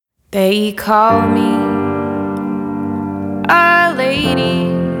They call me a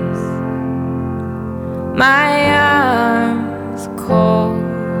ladies, my arms cold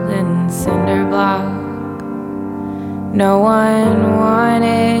and cinder block. No one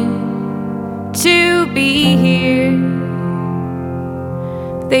wanted to be here.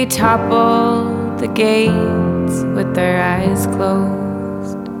 They toppled the gates with their eyes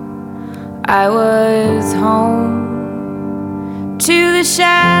closed. I was home to the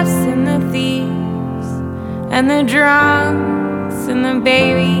shafts and the thieves and the drunks and the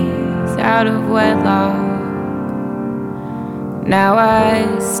babies out of wedlock. Now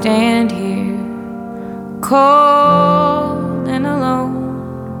I stand here cold and alone,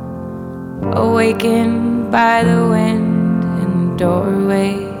 awakened by the wind in the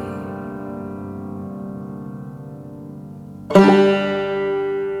doorway.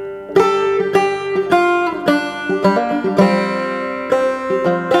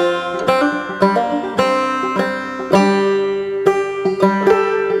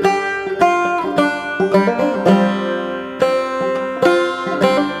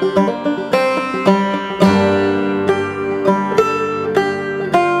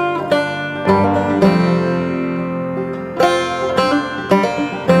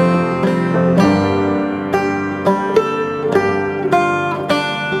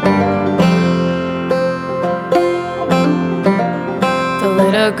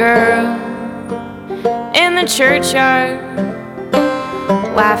 The girl in the churchyard,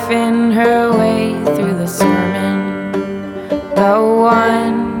 laughing her way through the sermon. The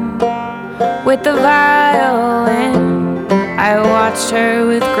one with the violin, I watched her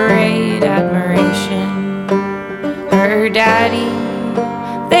with great admiration. Her daddy,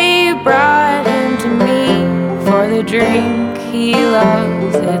 they brought him to me for the drink, he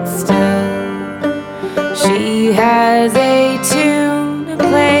loves it still. She has a tune to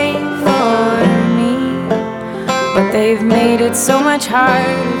play for me, but they've made it so much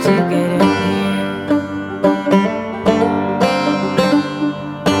harder to get in here.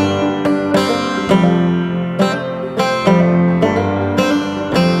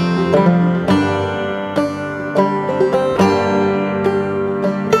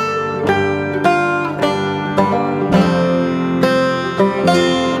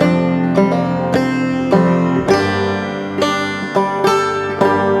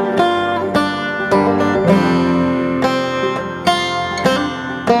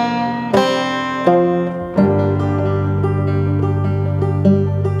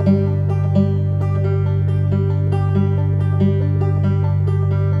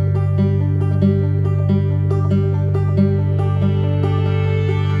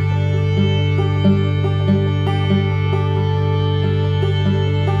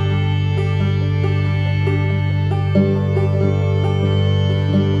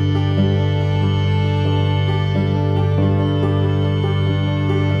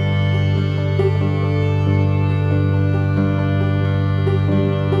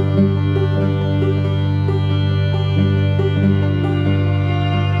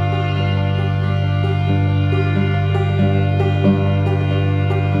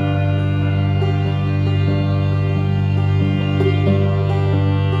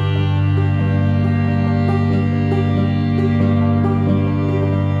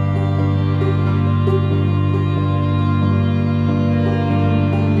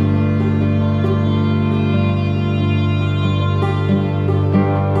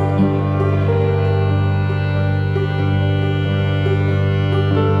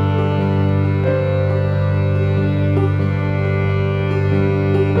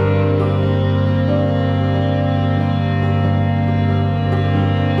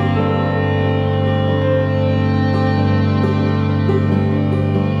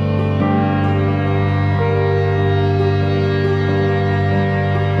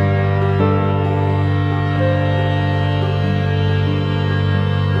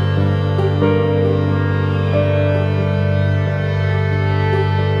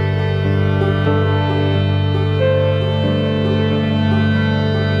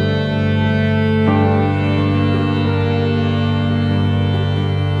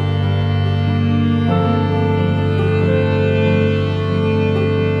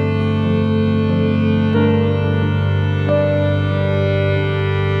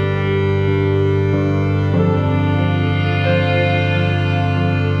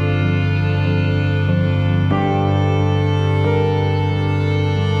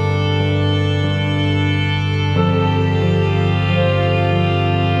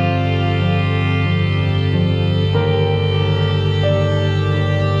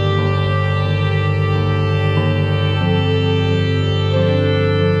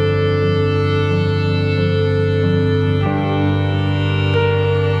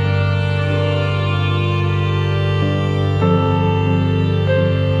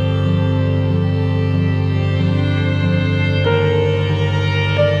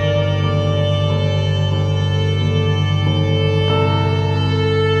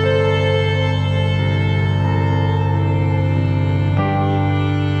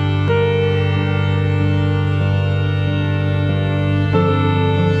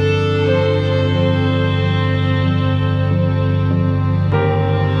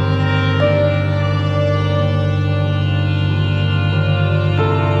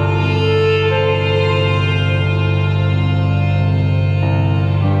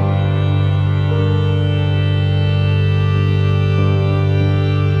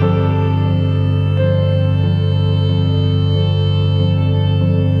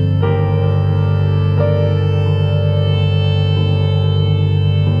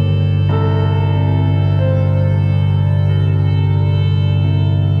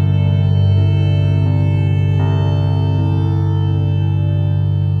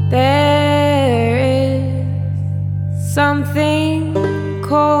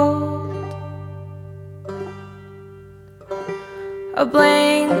 A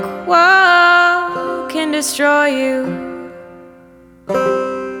blank wall can destroy you.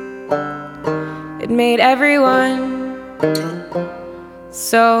 It made everyone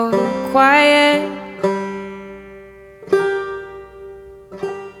so quiet.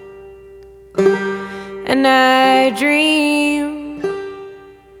 And I dream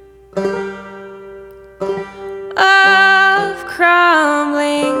of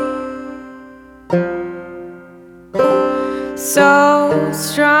crumbling so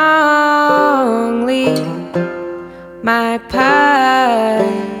strongly, my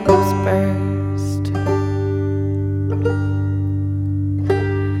pipes burst,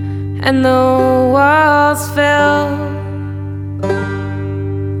 and the walls fill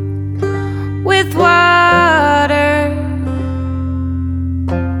with water.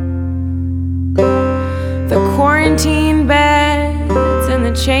 The quarantine beds in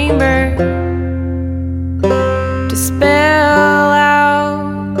the chamber to spill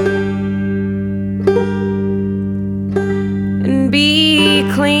out and be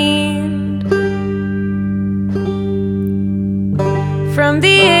cleaned from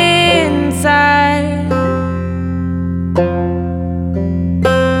the inside,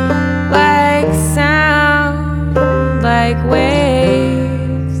 like sound, like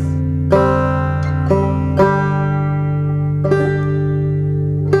waves.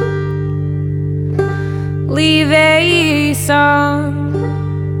 Leave a song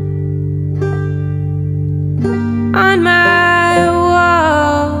on my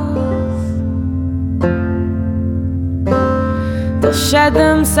walls. They'll shed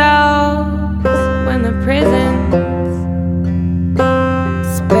themselves when the prisons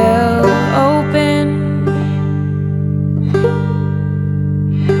spill open.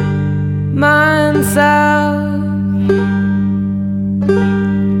 Months of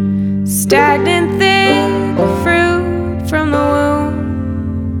stagnant thick fruit from the womb.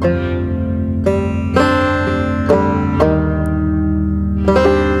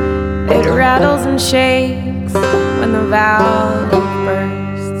 It rattles and shakes when the valve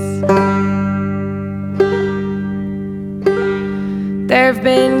bursts. There have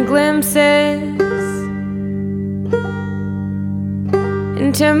been glimpses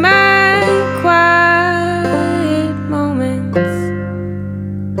into my quiet moments.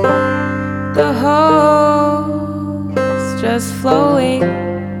 The hope's just flowing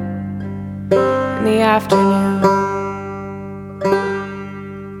in the afternoon.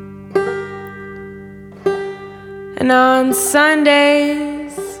 And on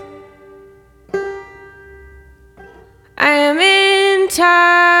Sundays, I am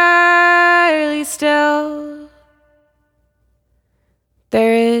entirely still.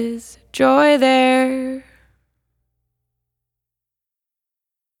 There is joy there.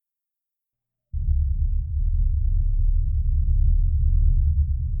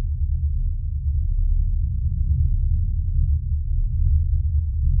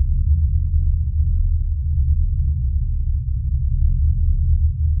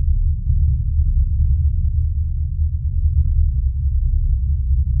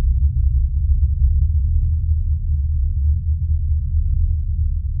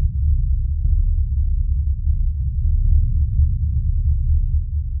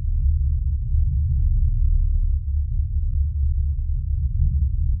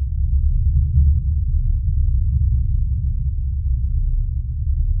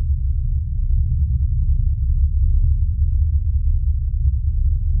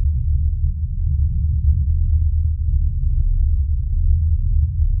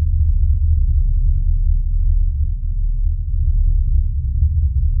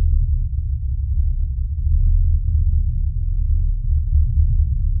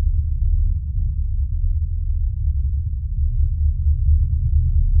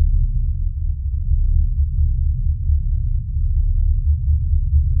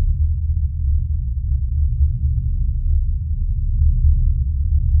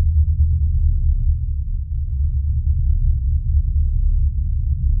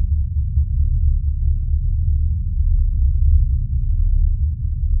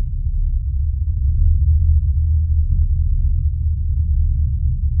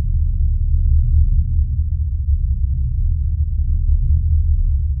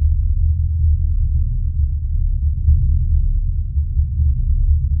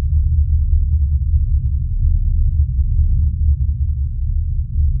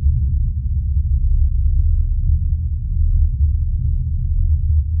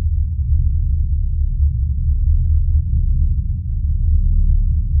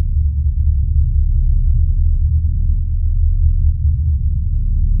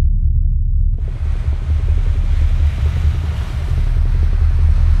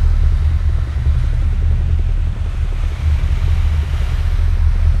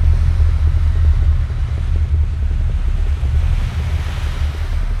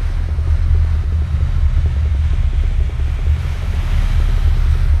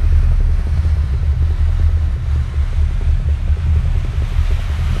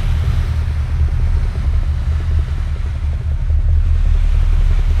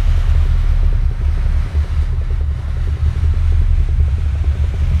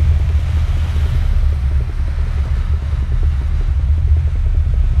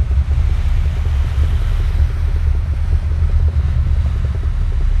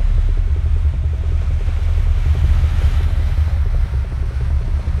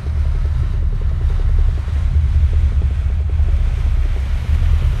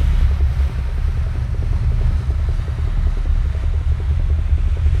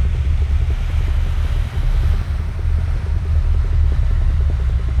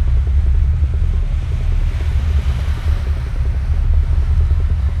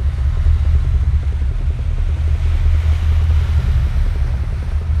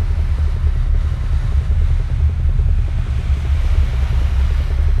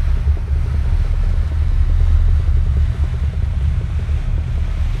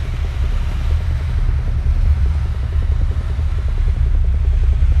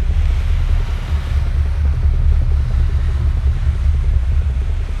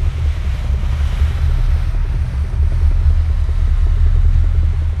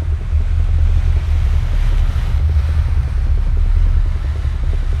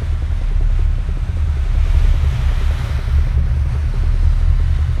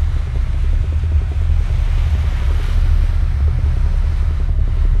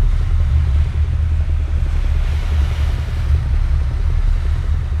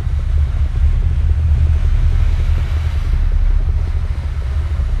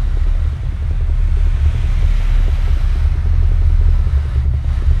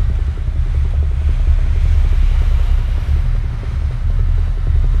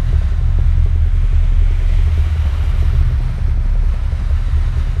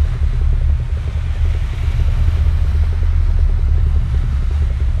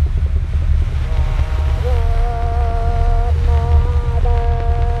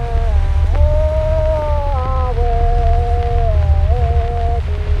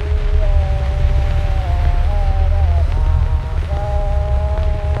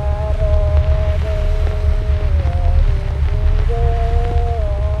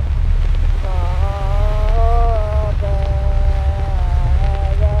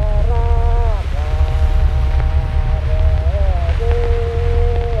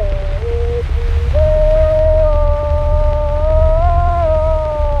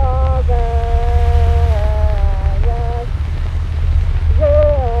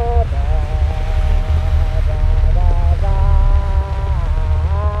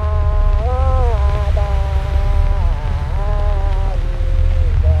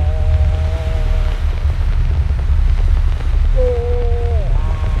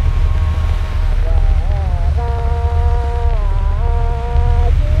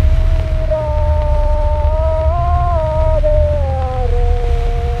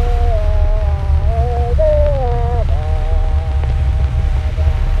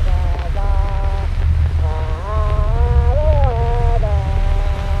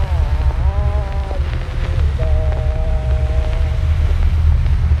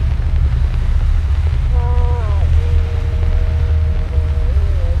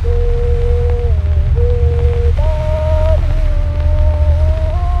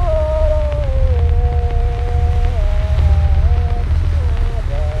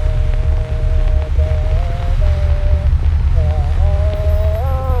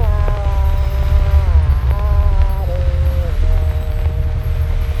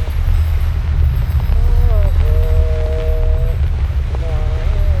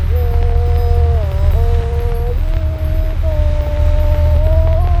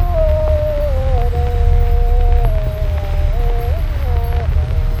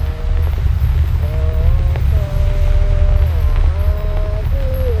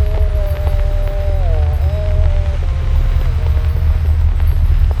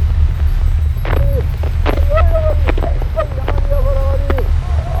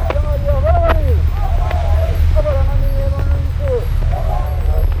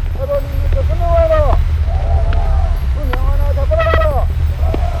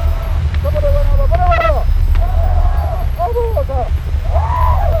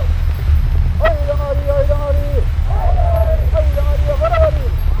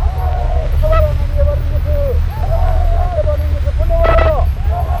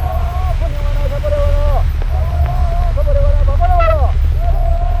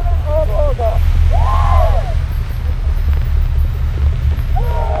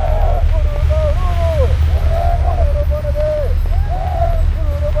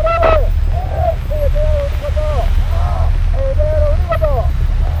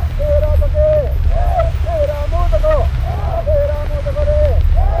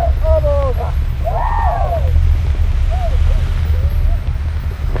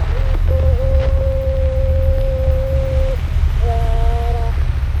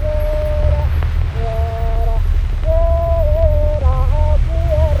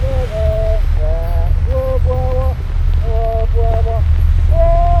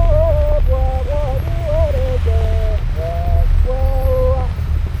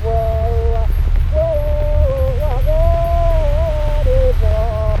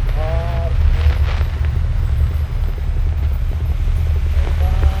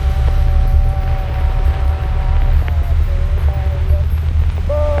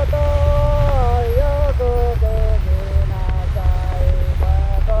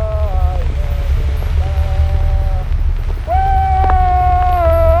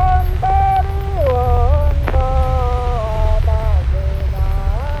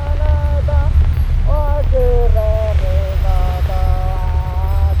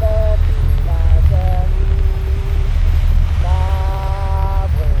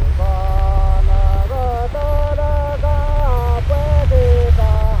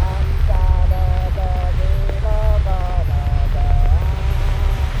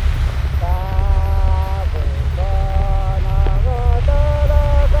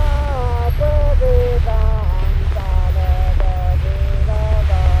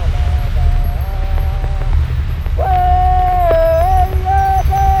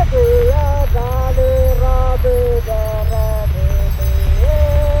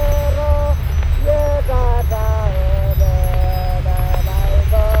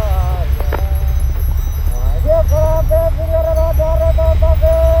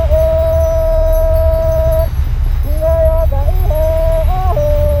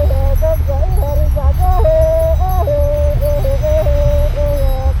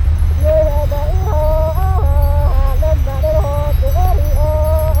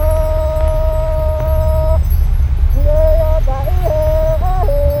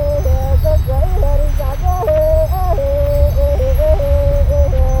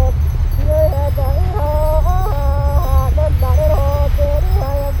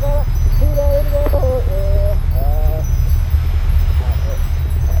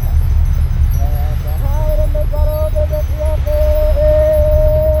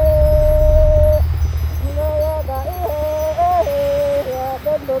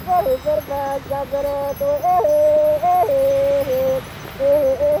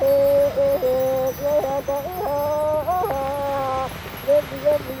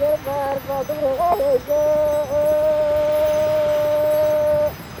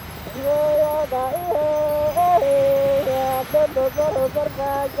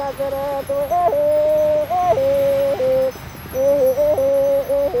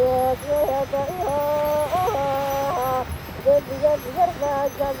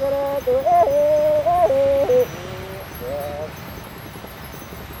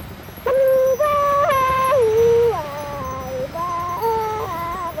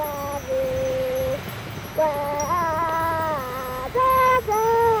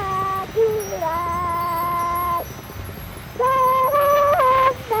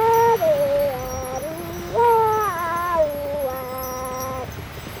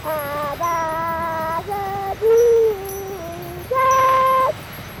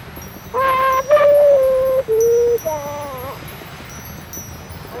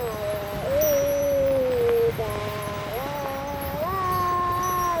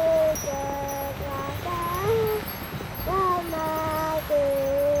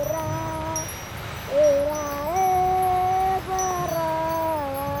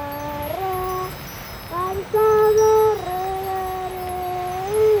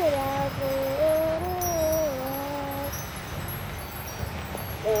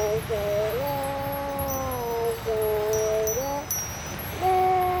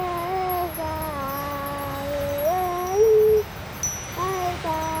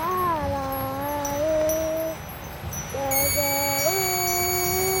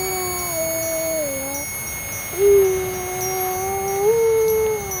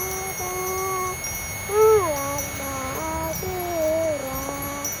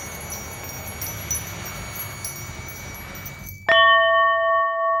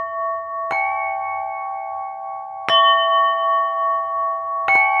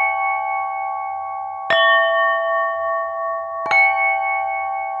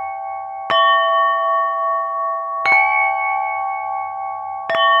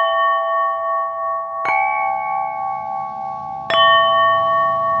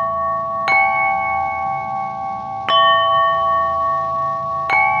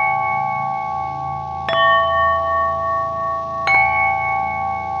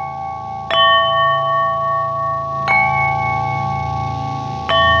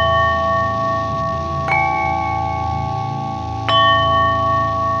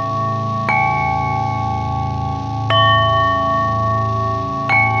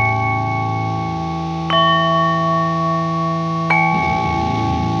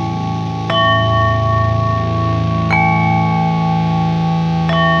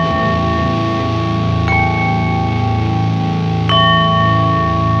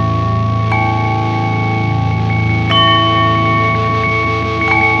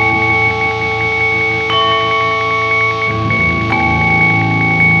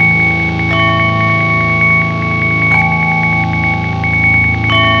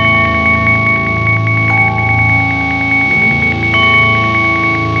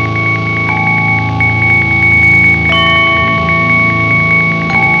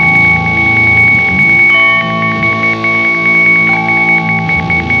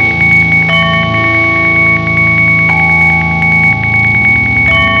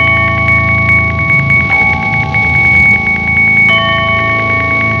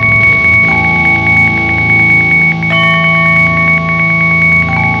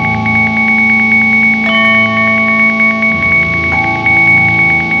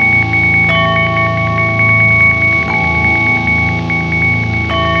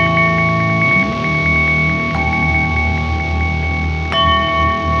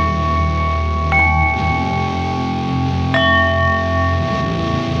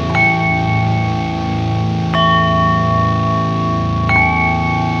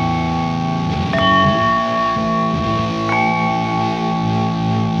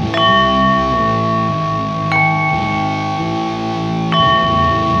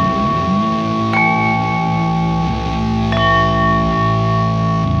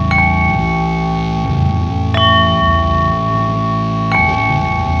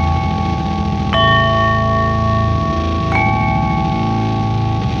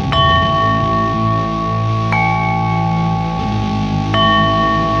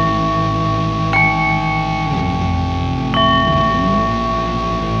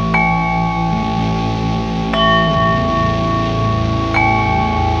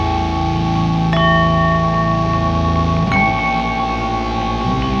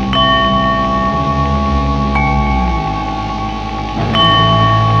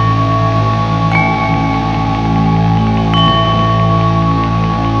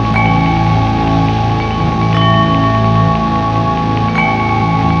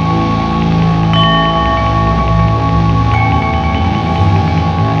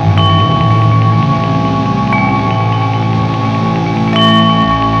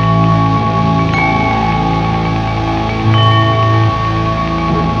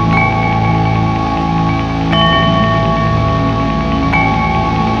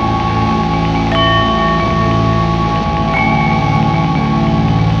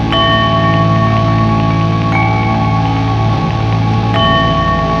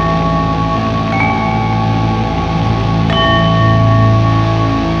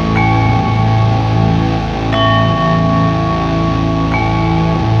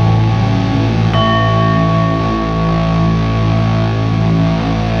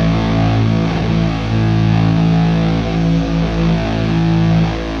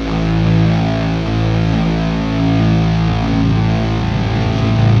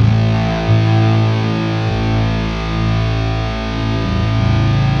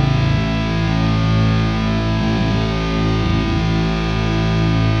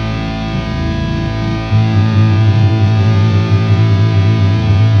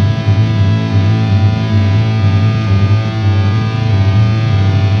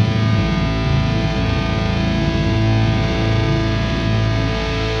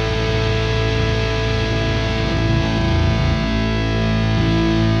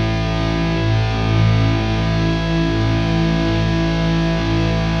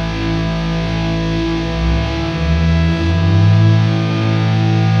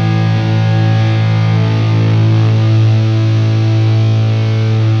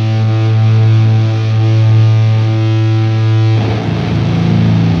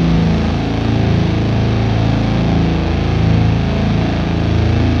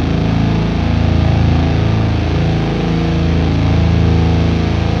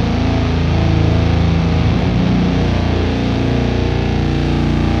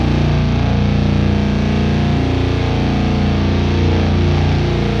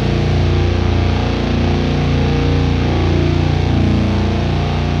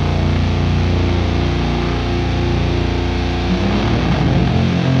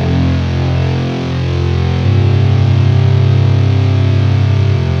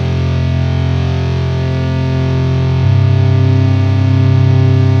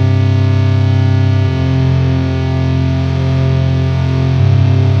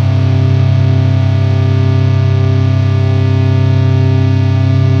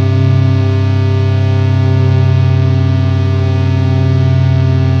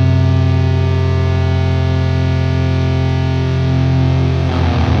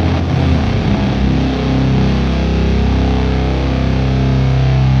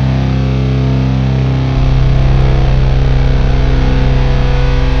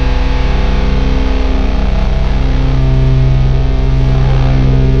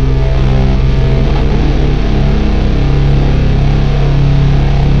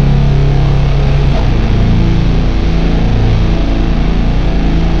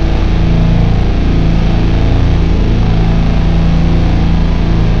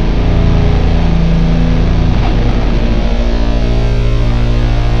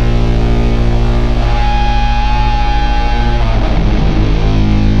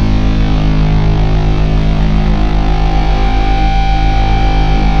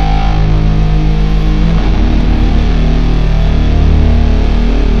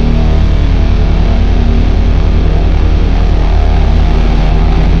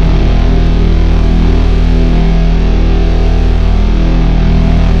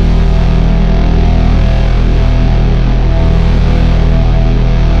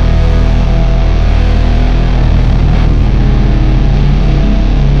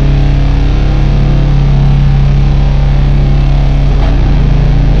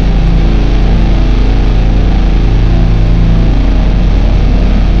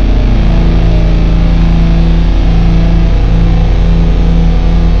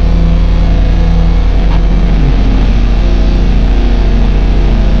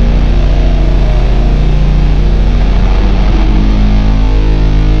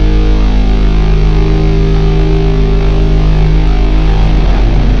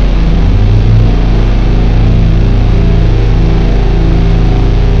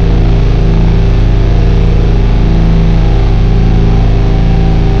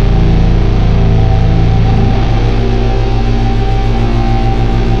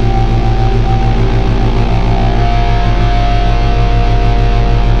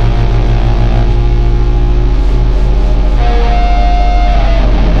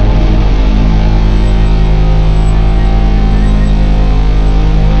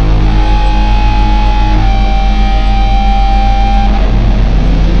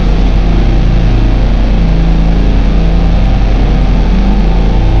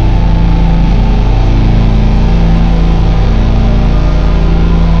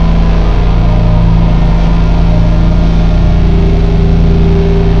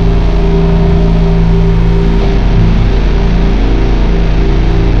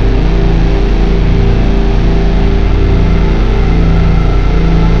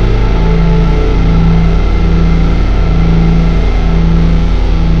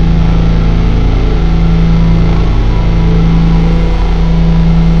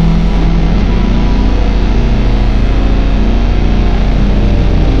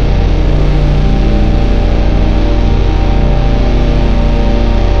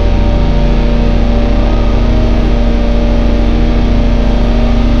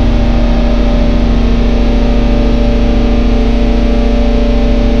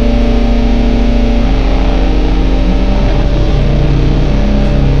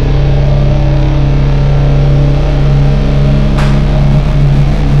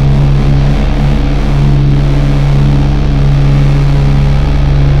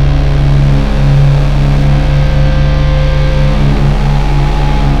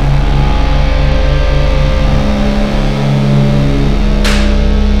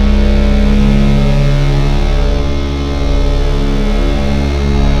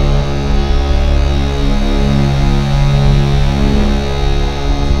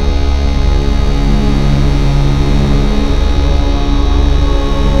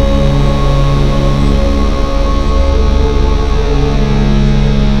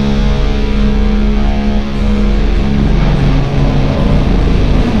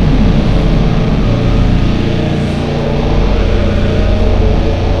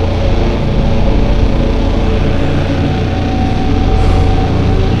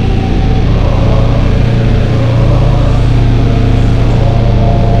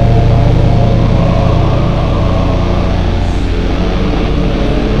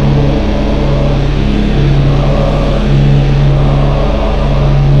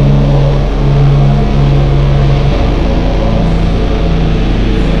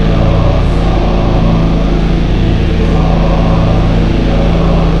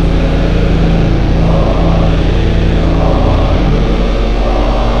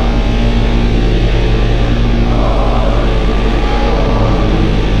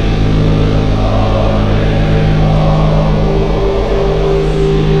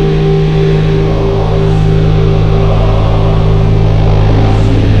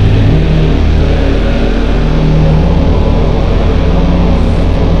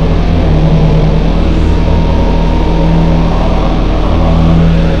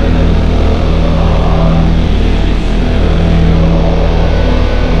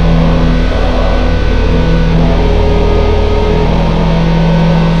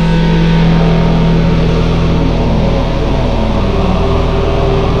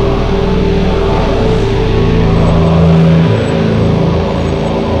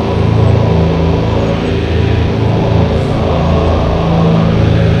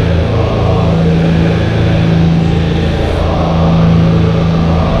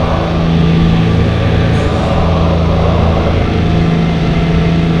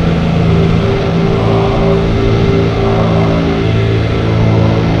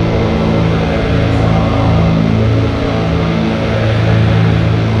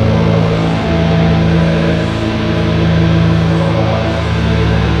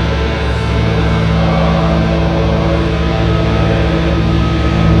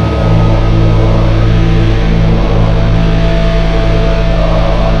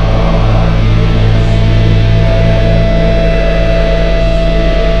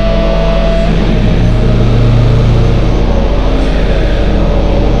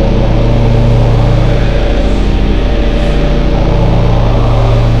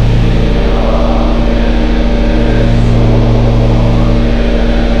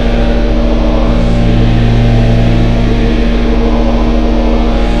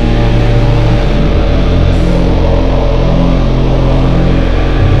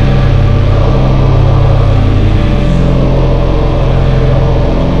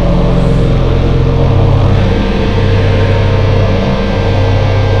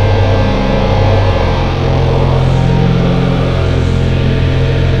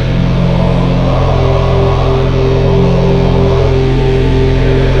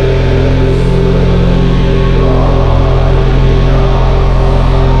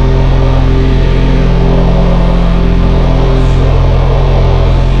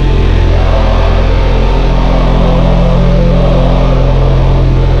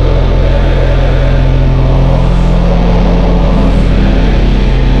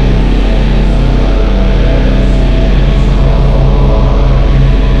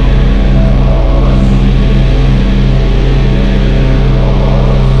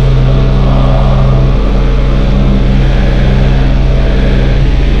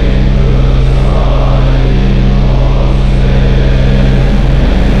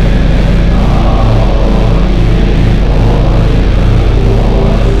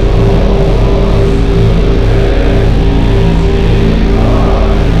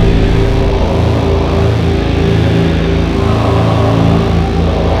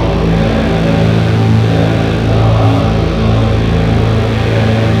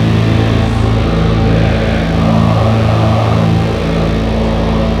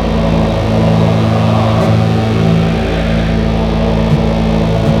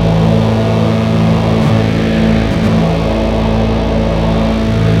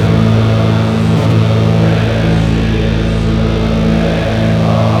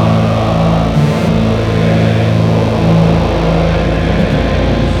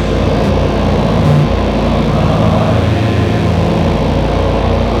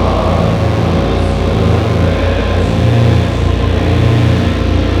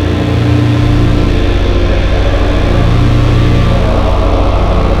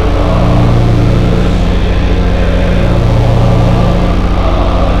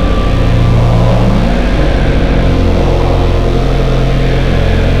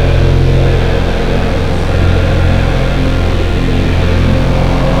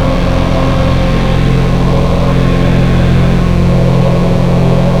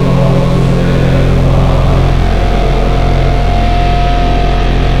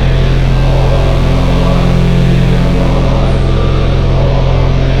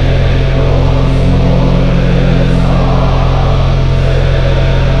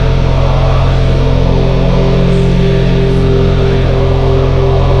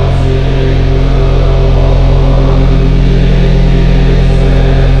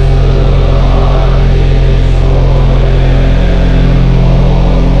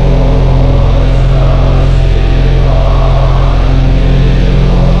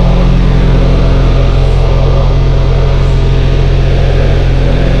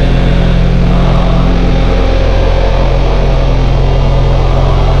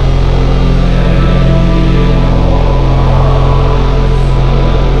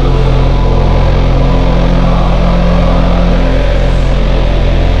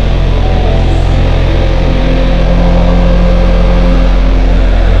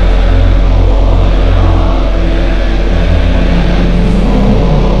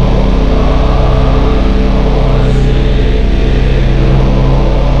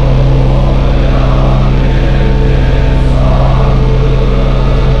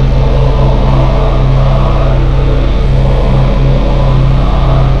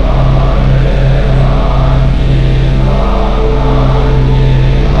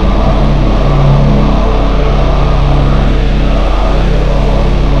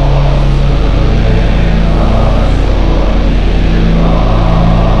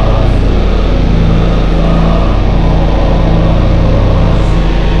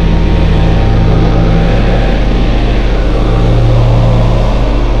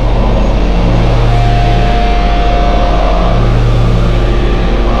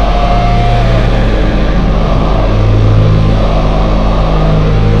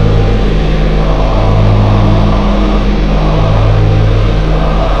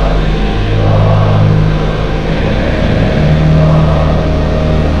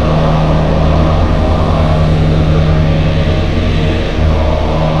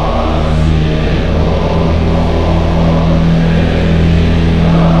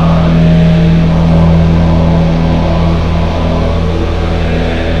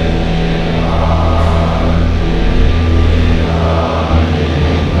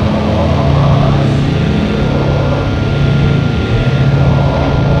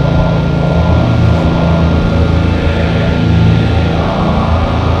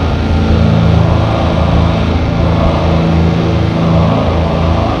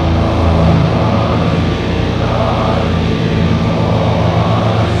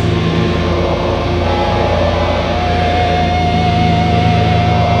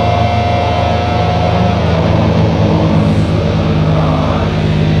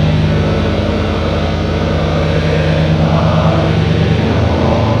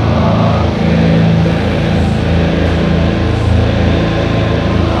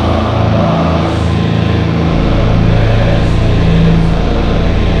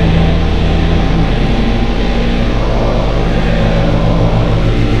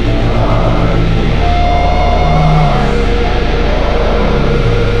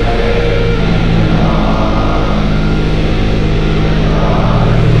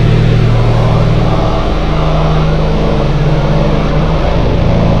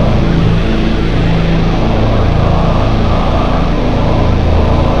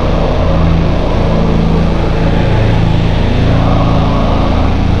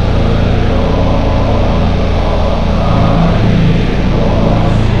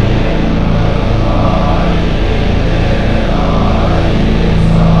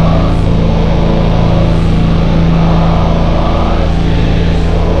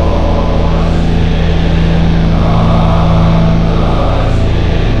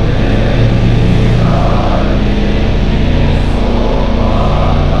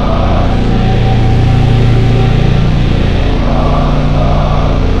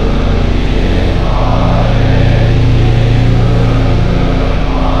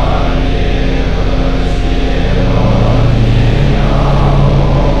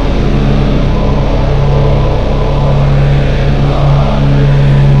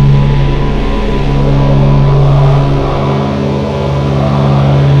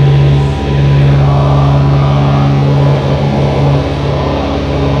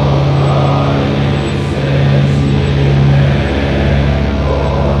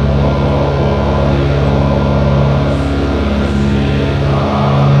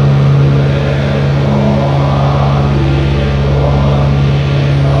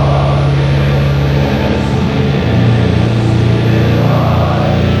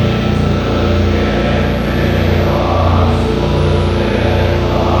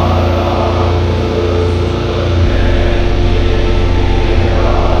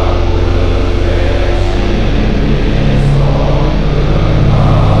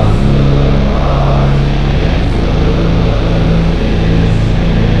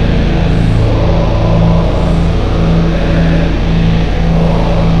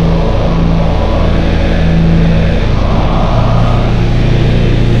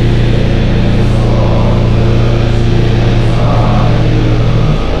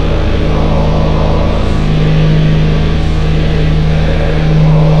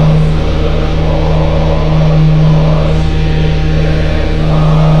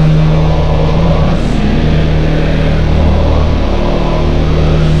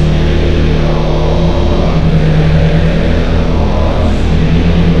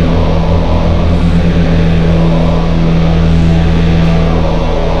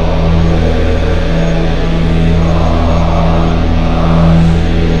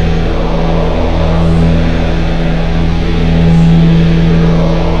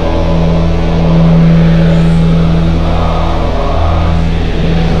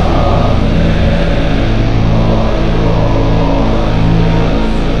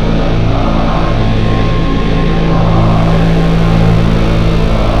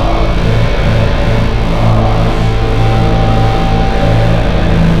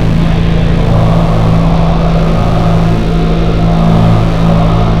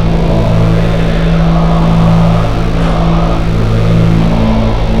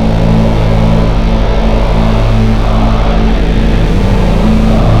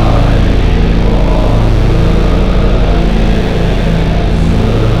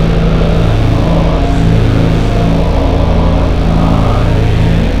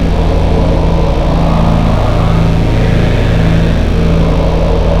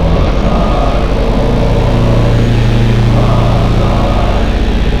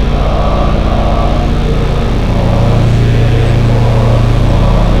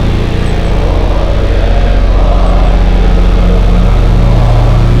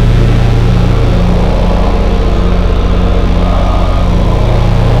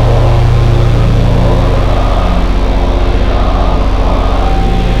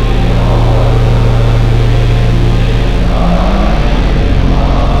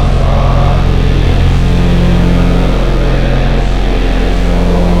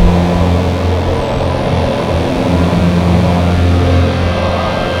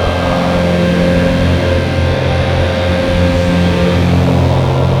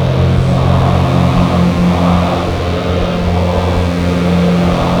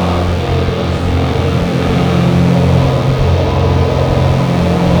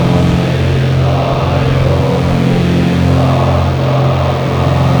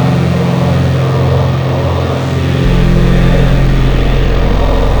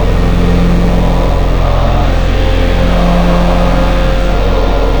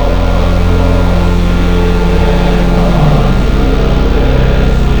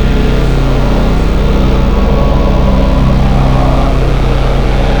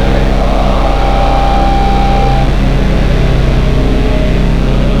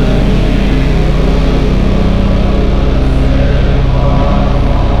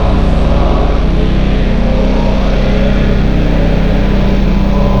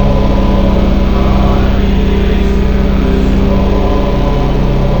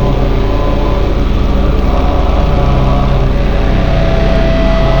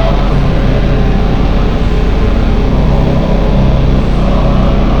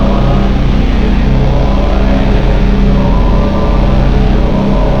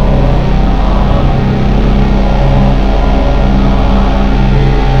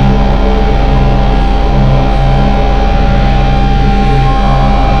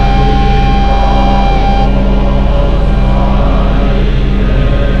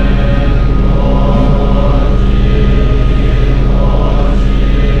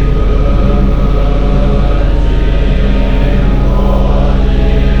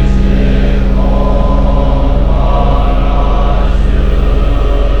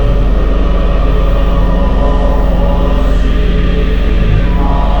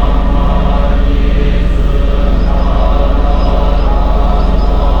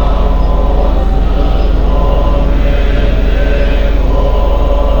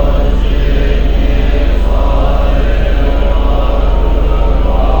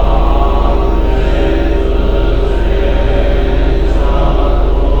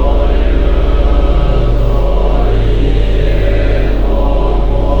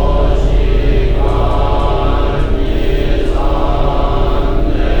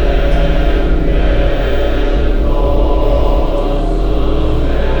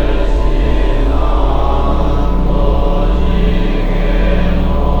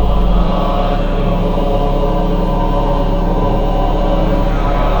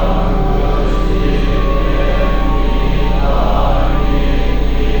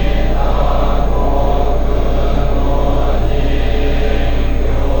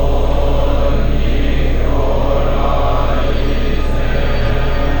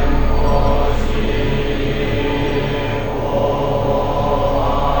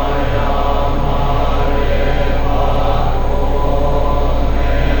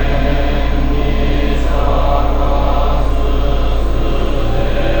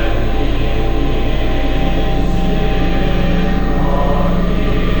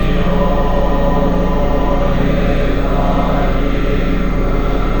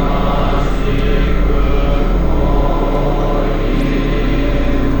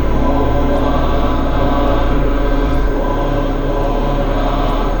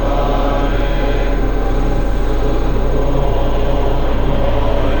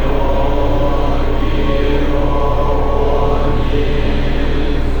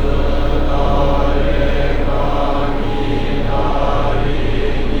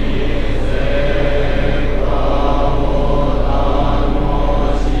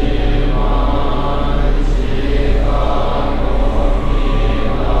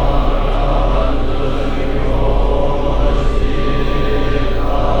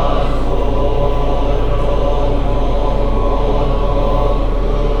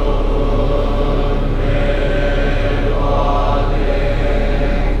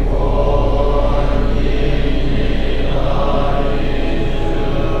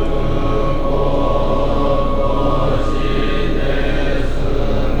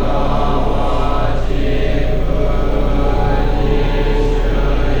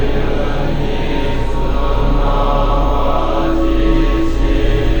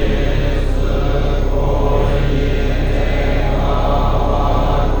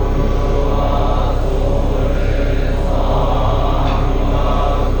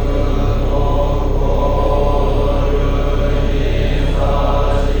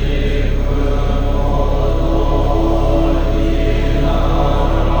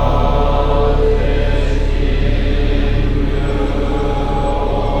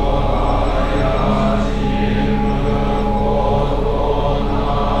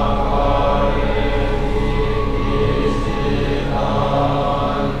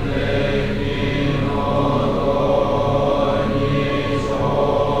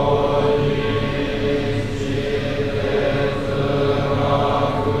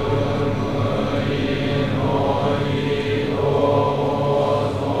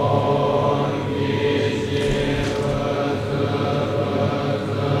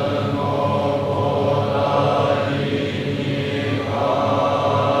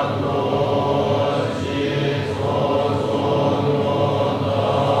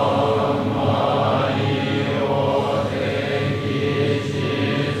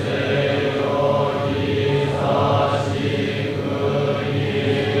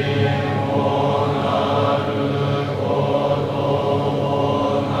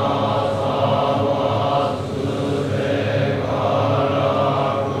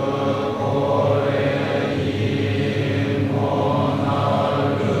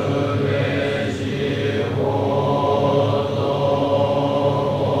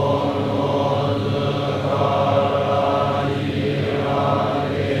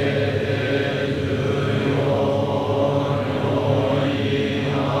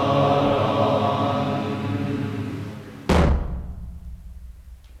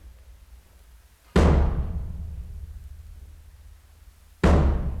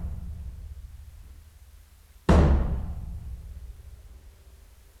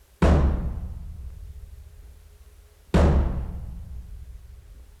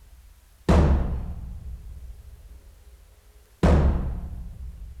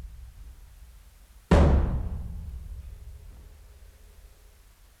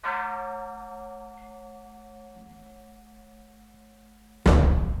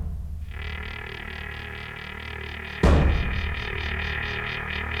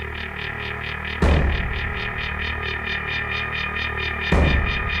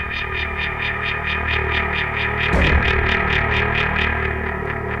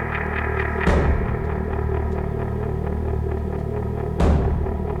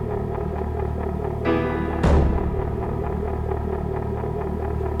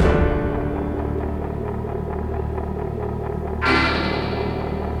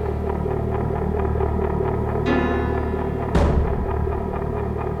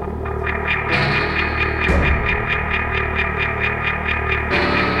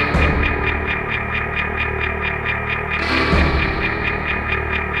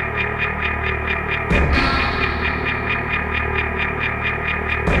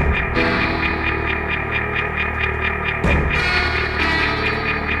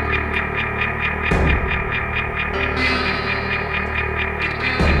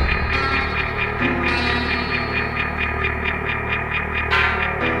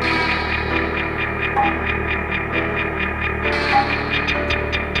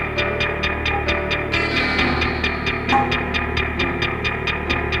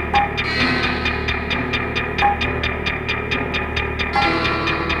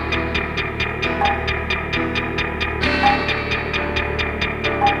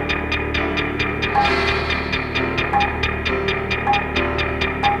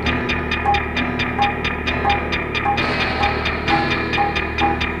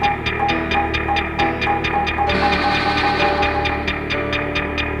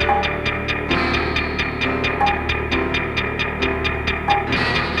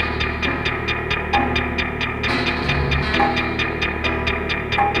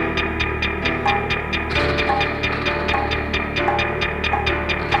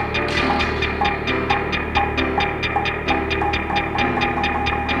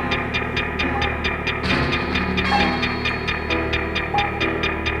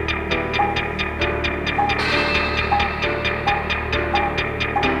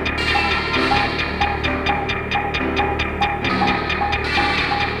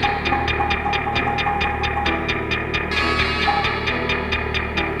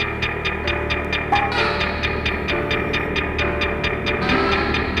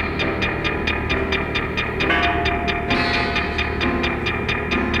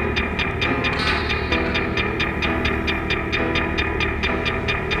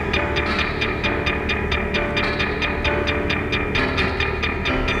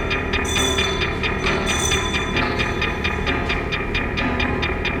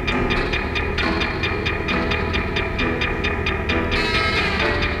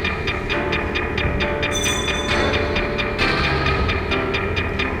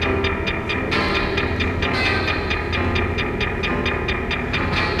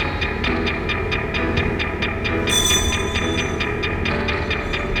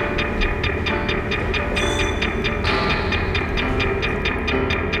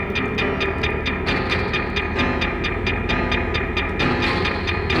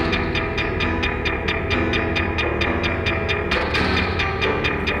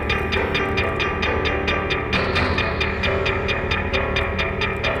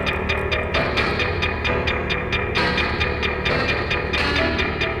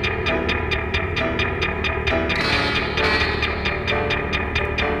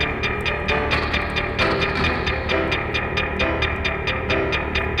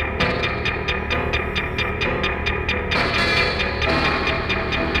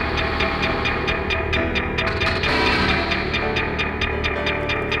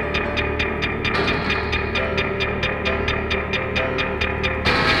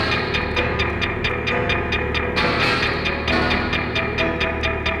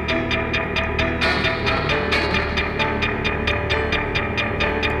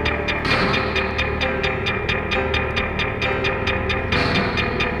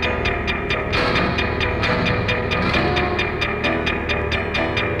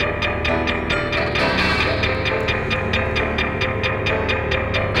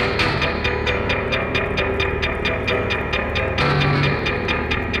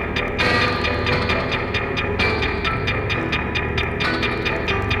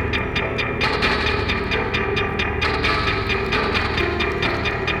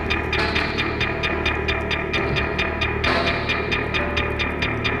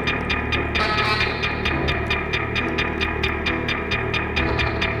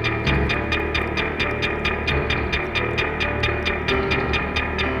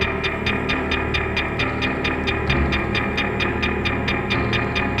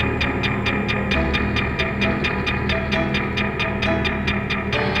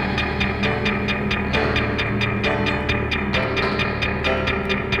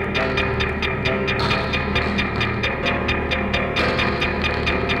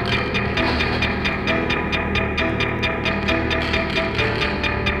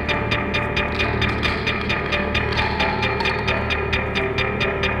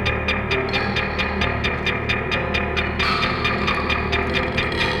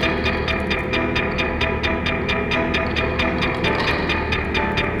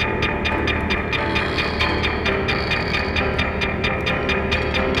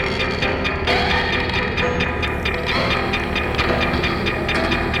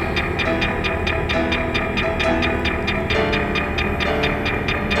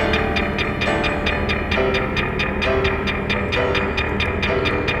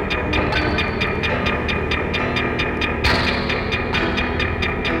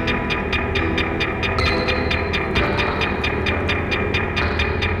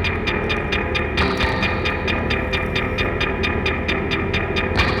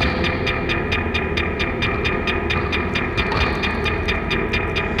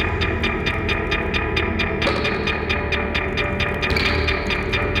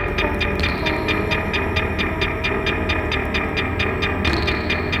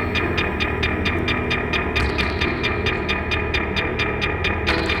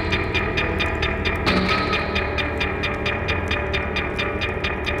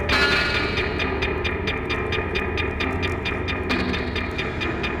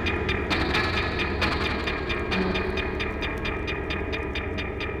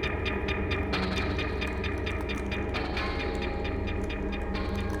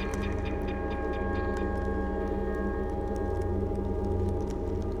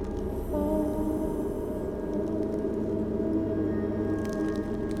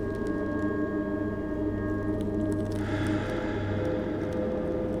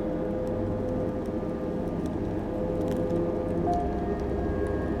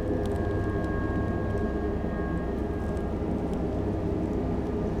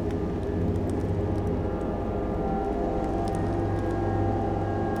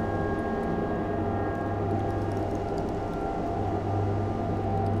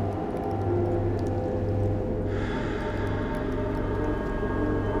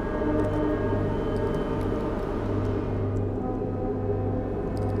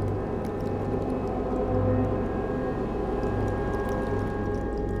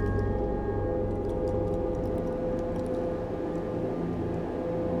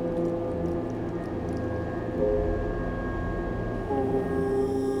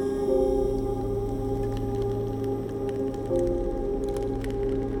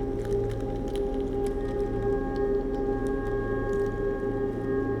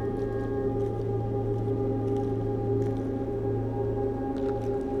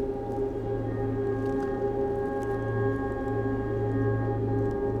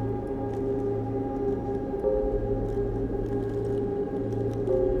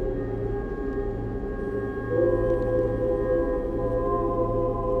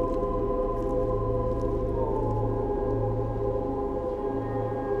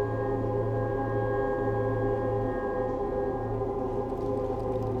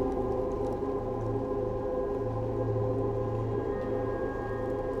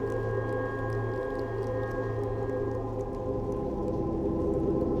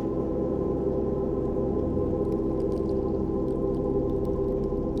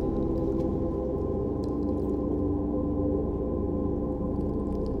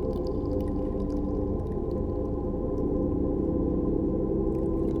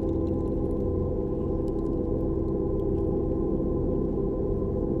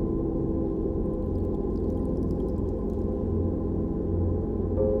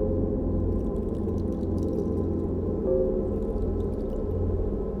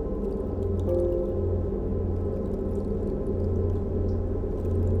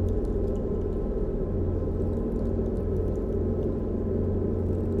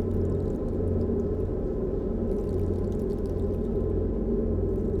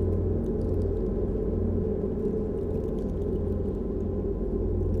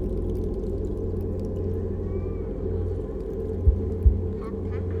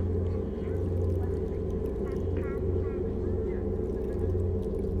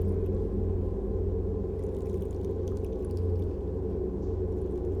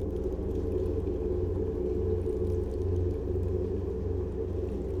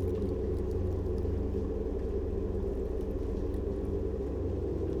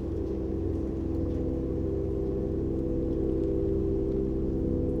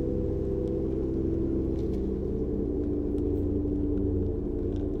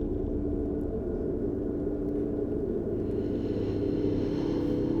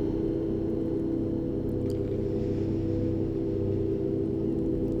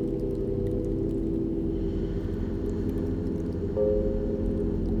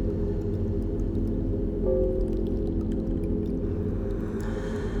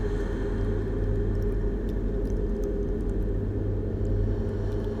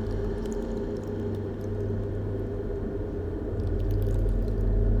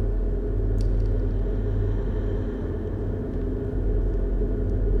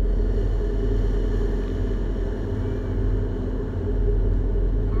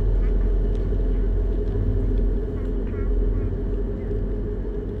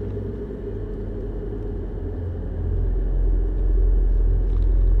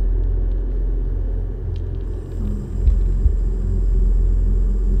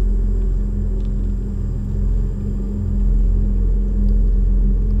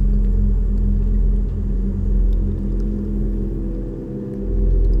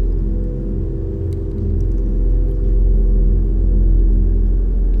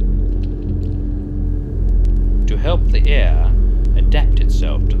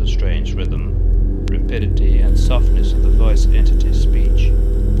 strange rhythm, rapidity, and softness of the voice entity's speech.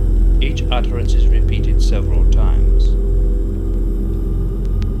 Each utterance is repeated several times.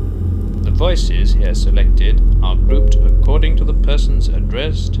 The voices here selected are grouped according to the persons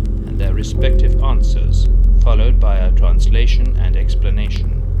addressed and their respective answers, followed by a translation and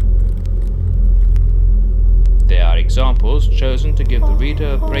explanation. There are examples chosen to give the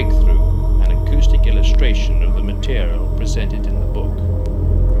reader a breakthrough, an acoustic illustration of the material presented in the book.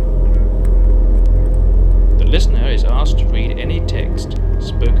 The listener is asked to read any text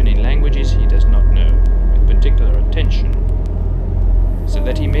spoken in languages he does not know with particular attention, so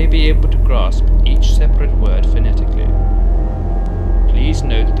that he may be able to grasp each separate word phonetically. Please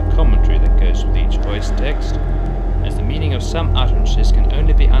note the commentary that goes with each voice text, as the meaning of some utterances can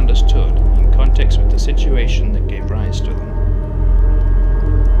only be understood in context with the situation that gave rise to them.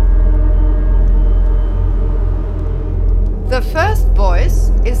 The first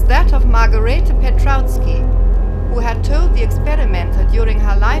voice is that of Margarete Petrowski, who had told the experimenter during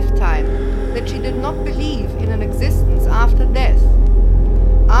her lifetime that she did not believe in an existence after death.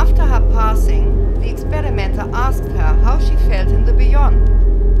 After her passing, the experimenter asked her how she felt in the beyond,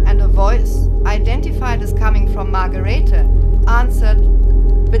 and a voice, identified as coming from Margarete, answered,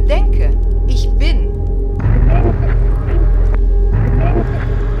 "Bedenke, ich bin."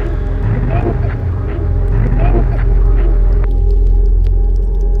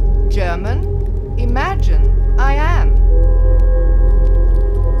 German, imagine, I am.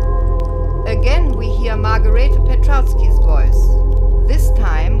 Again we hear Margarete Petrowski's voice, this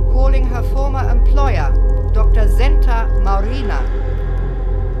time calling her former employer, Dr. Zenta Maurina.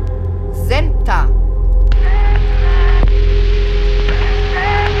 Zenta.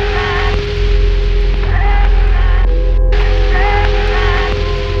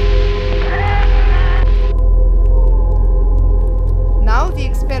 Now the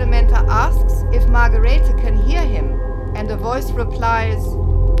experimenter asks if Margarete can hear him, and a voice replies,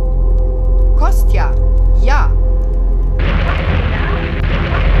 "Kostja, ja."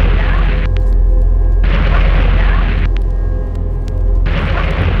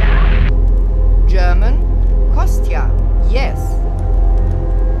 German, Kostja, yes.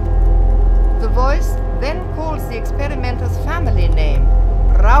 The voice then calls the experimenter's family name,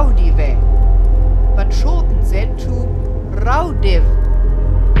 Raudive, but shortens it to Raudiv.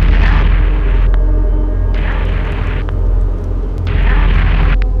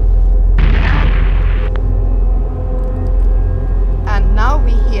 And now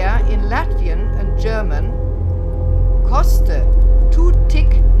we hear in Latvian and German, Koste, tu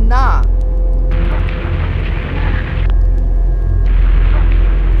tik na.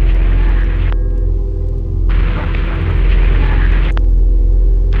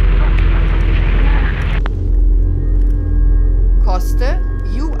 Koste,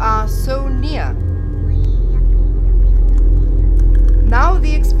 you are so near. Now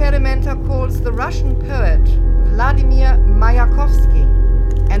the experimenter calls the Russian poet Vladimir Mayakovsky,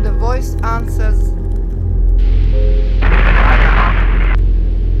 and a voice answers,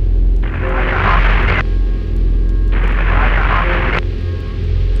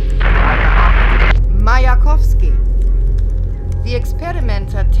 Mayakovsky. The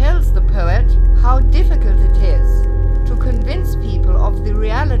experimenter tells the poet how difficult it is to convince people of the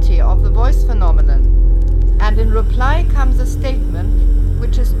reality of the voice phenomenon, and in reply comes a statement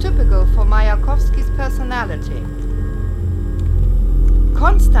which is typical for Mayakovsky's personality.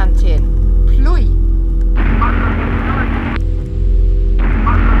 Konstantin, pluj.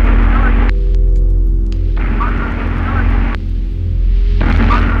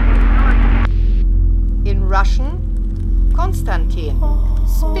 In Russian, Konstantin,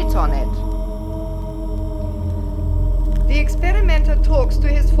 spit on it. The experimenter talks to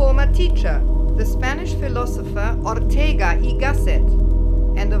his former teacher, the Spanish philosopher Ortega y Gasset,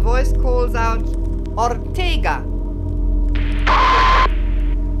 and a voice calls out, "Ortega!"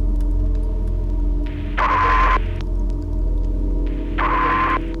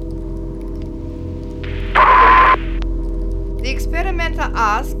 The experimenter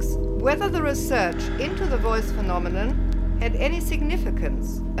asks whether the research into the voice phenomenon had any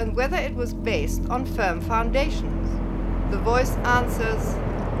significance and whether it was based on firm foundations. The voice answers,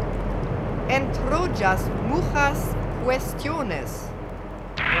 "Entrollas muchas cuestiones."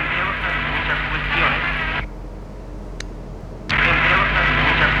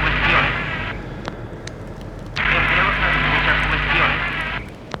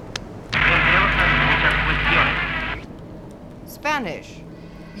 Spanish,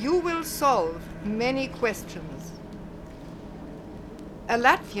 you will solve many questions. A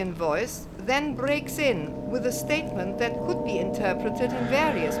Latvian voice then breaks in with a statement that could be interpreted in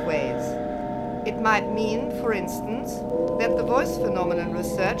various ways. It might mean, for instance, that the voice phenomenon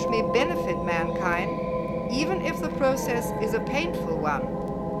research may benefit mankind, even if the process is a painful one.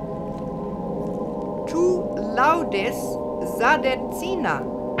 Tu laudes zadecina.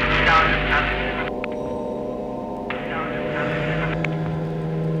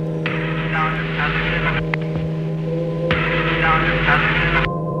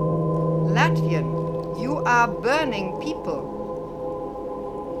 Latvian, you are burning people.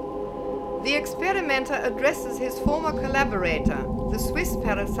 The experimenter addresses his former collaborator, the Swiss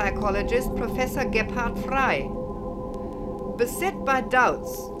parapsychologist Professor Gebhard Frey. Beset by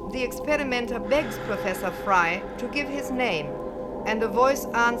doubts, the experimenter begs Professor Frey to give his name, and a voice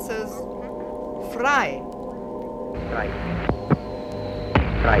answers, Frey. Frey.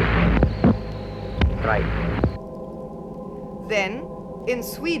 Frey. Frey. Then, in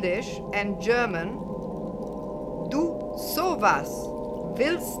Swedish and German, Du sowas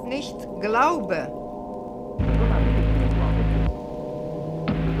willst nicht glaube.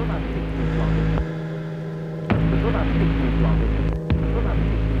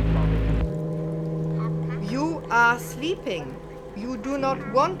 You are sleeping. You do not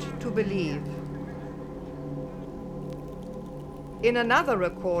want to believe. In another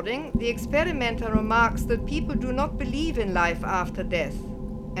recording, the experimenter remarks that people do not believe in life after death,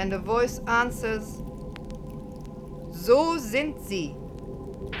 and a voice answers, So sind sie.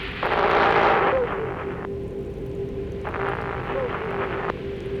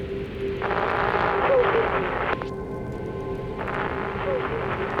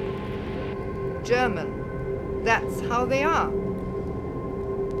 German. That's how they are.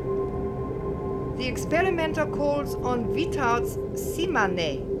 The experimenter calls on Vitauts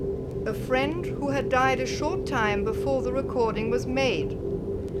Simane, a friend who had died a short time before the recording was made,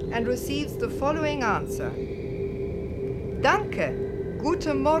 and receives the following answer. Danke,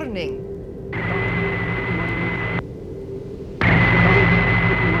 gute Morning.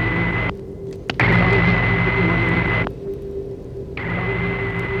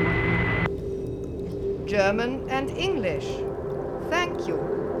 German and English. Thank you,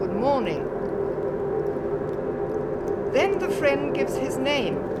 good morning. Then the friend gives his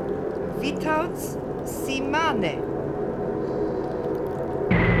name, Vitauts Simane.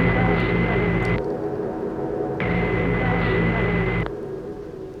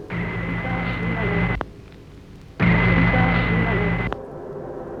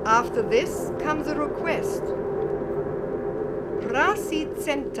 After this comes a request.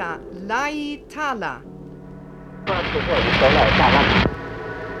 Prasicenta lai tala.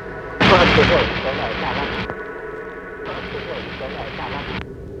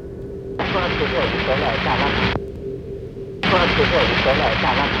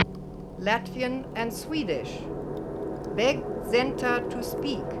 Latvian and Swedish. Beg Zenta to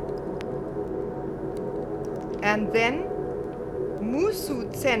speak. And then Musu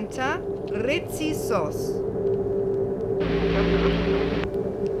Centa Rezisos.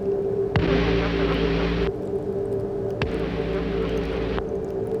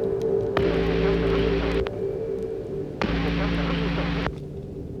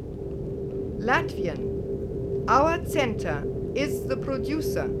 Latvian. Our center is the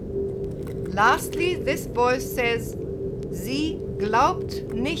producer. Lastly, this voice says, Sie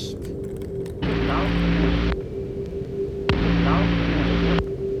glaubt nicht.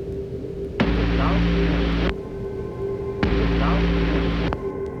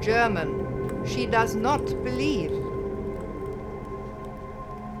 German. She does not believe.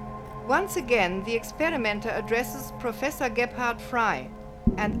 Once again, the experimenter addresses Professor Gebhard Frey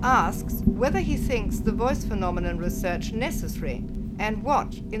and asks whether he thinks the voice phenomenon research necessary and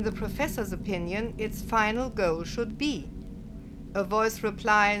what, in the professor's opinion, its final goal should be. A voice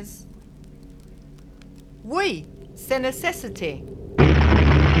replies, Oui, c'est nécessité.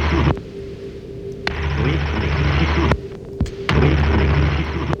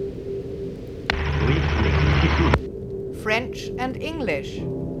 French and English.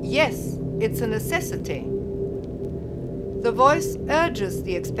 Yes, it's a necessity. The voice urges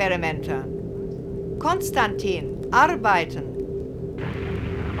the experimenter. Konstantin, arbeiten.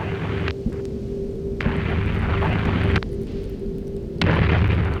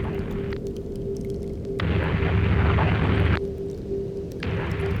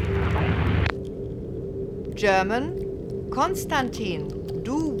 German, Konstantin,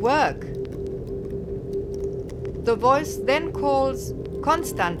 do work. The voice then calls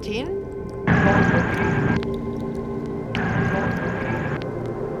Konstantin.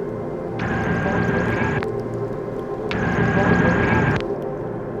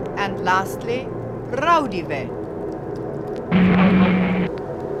 lastly, Raudive.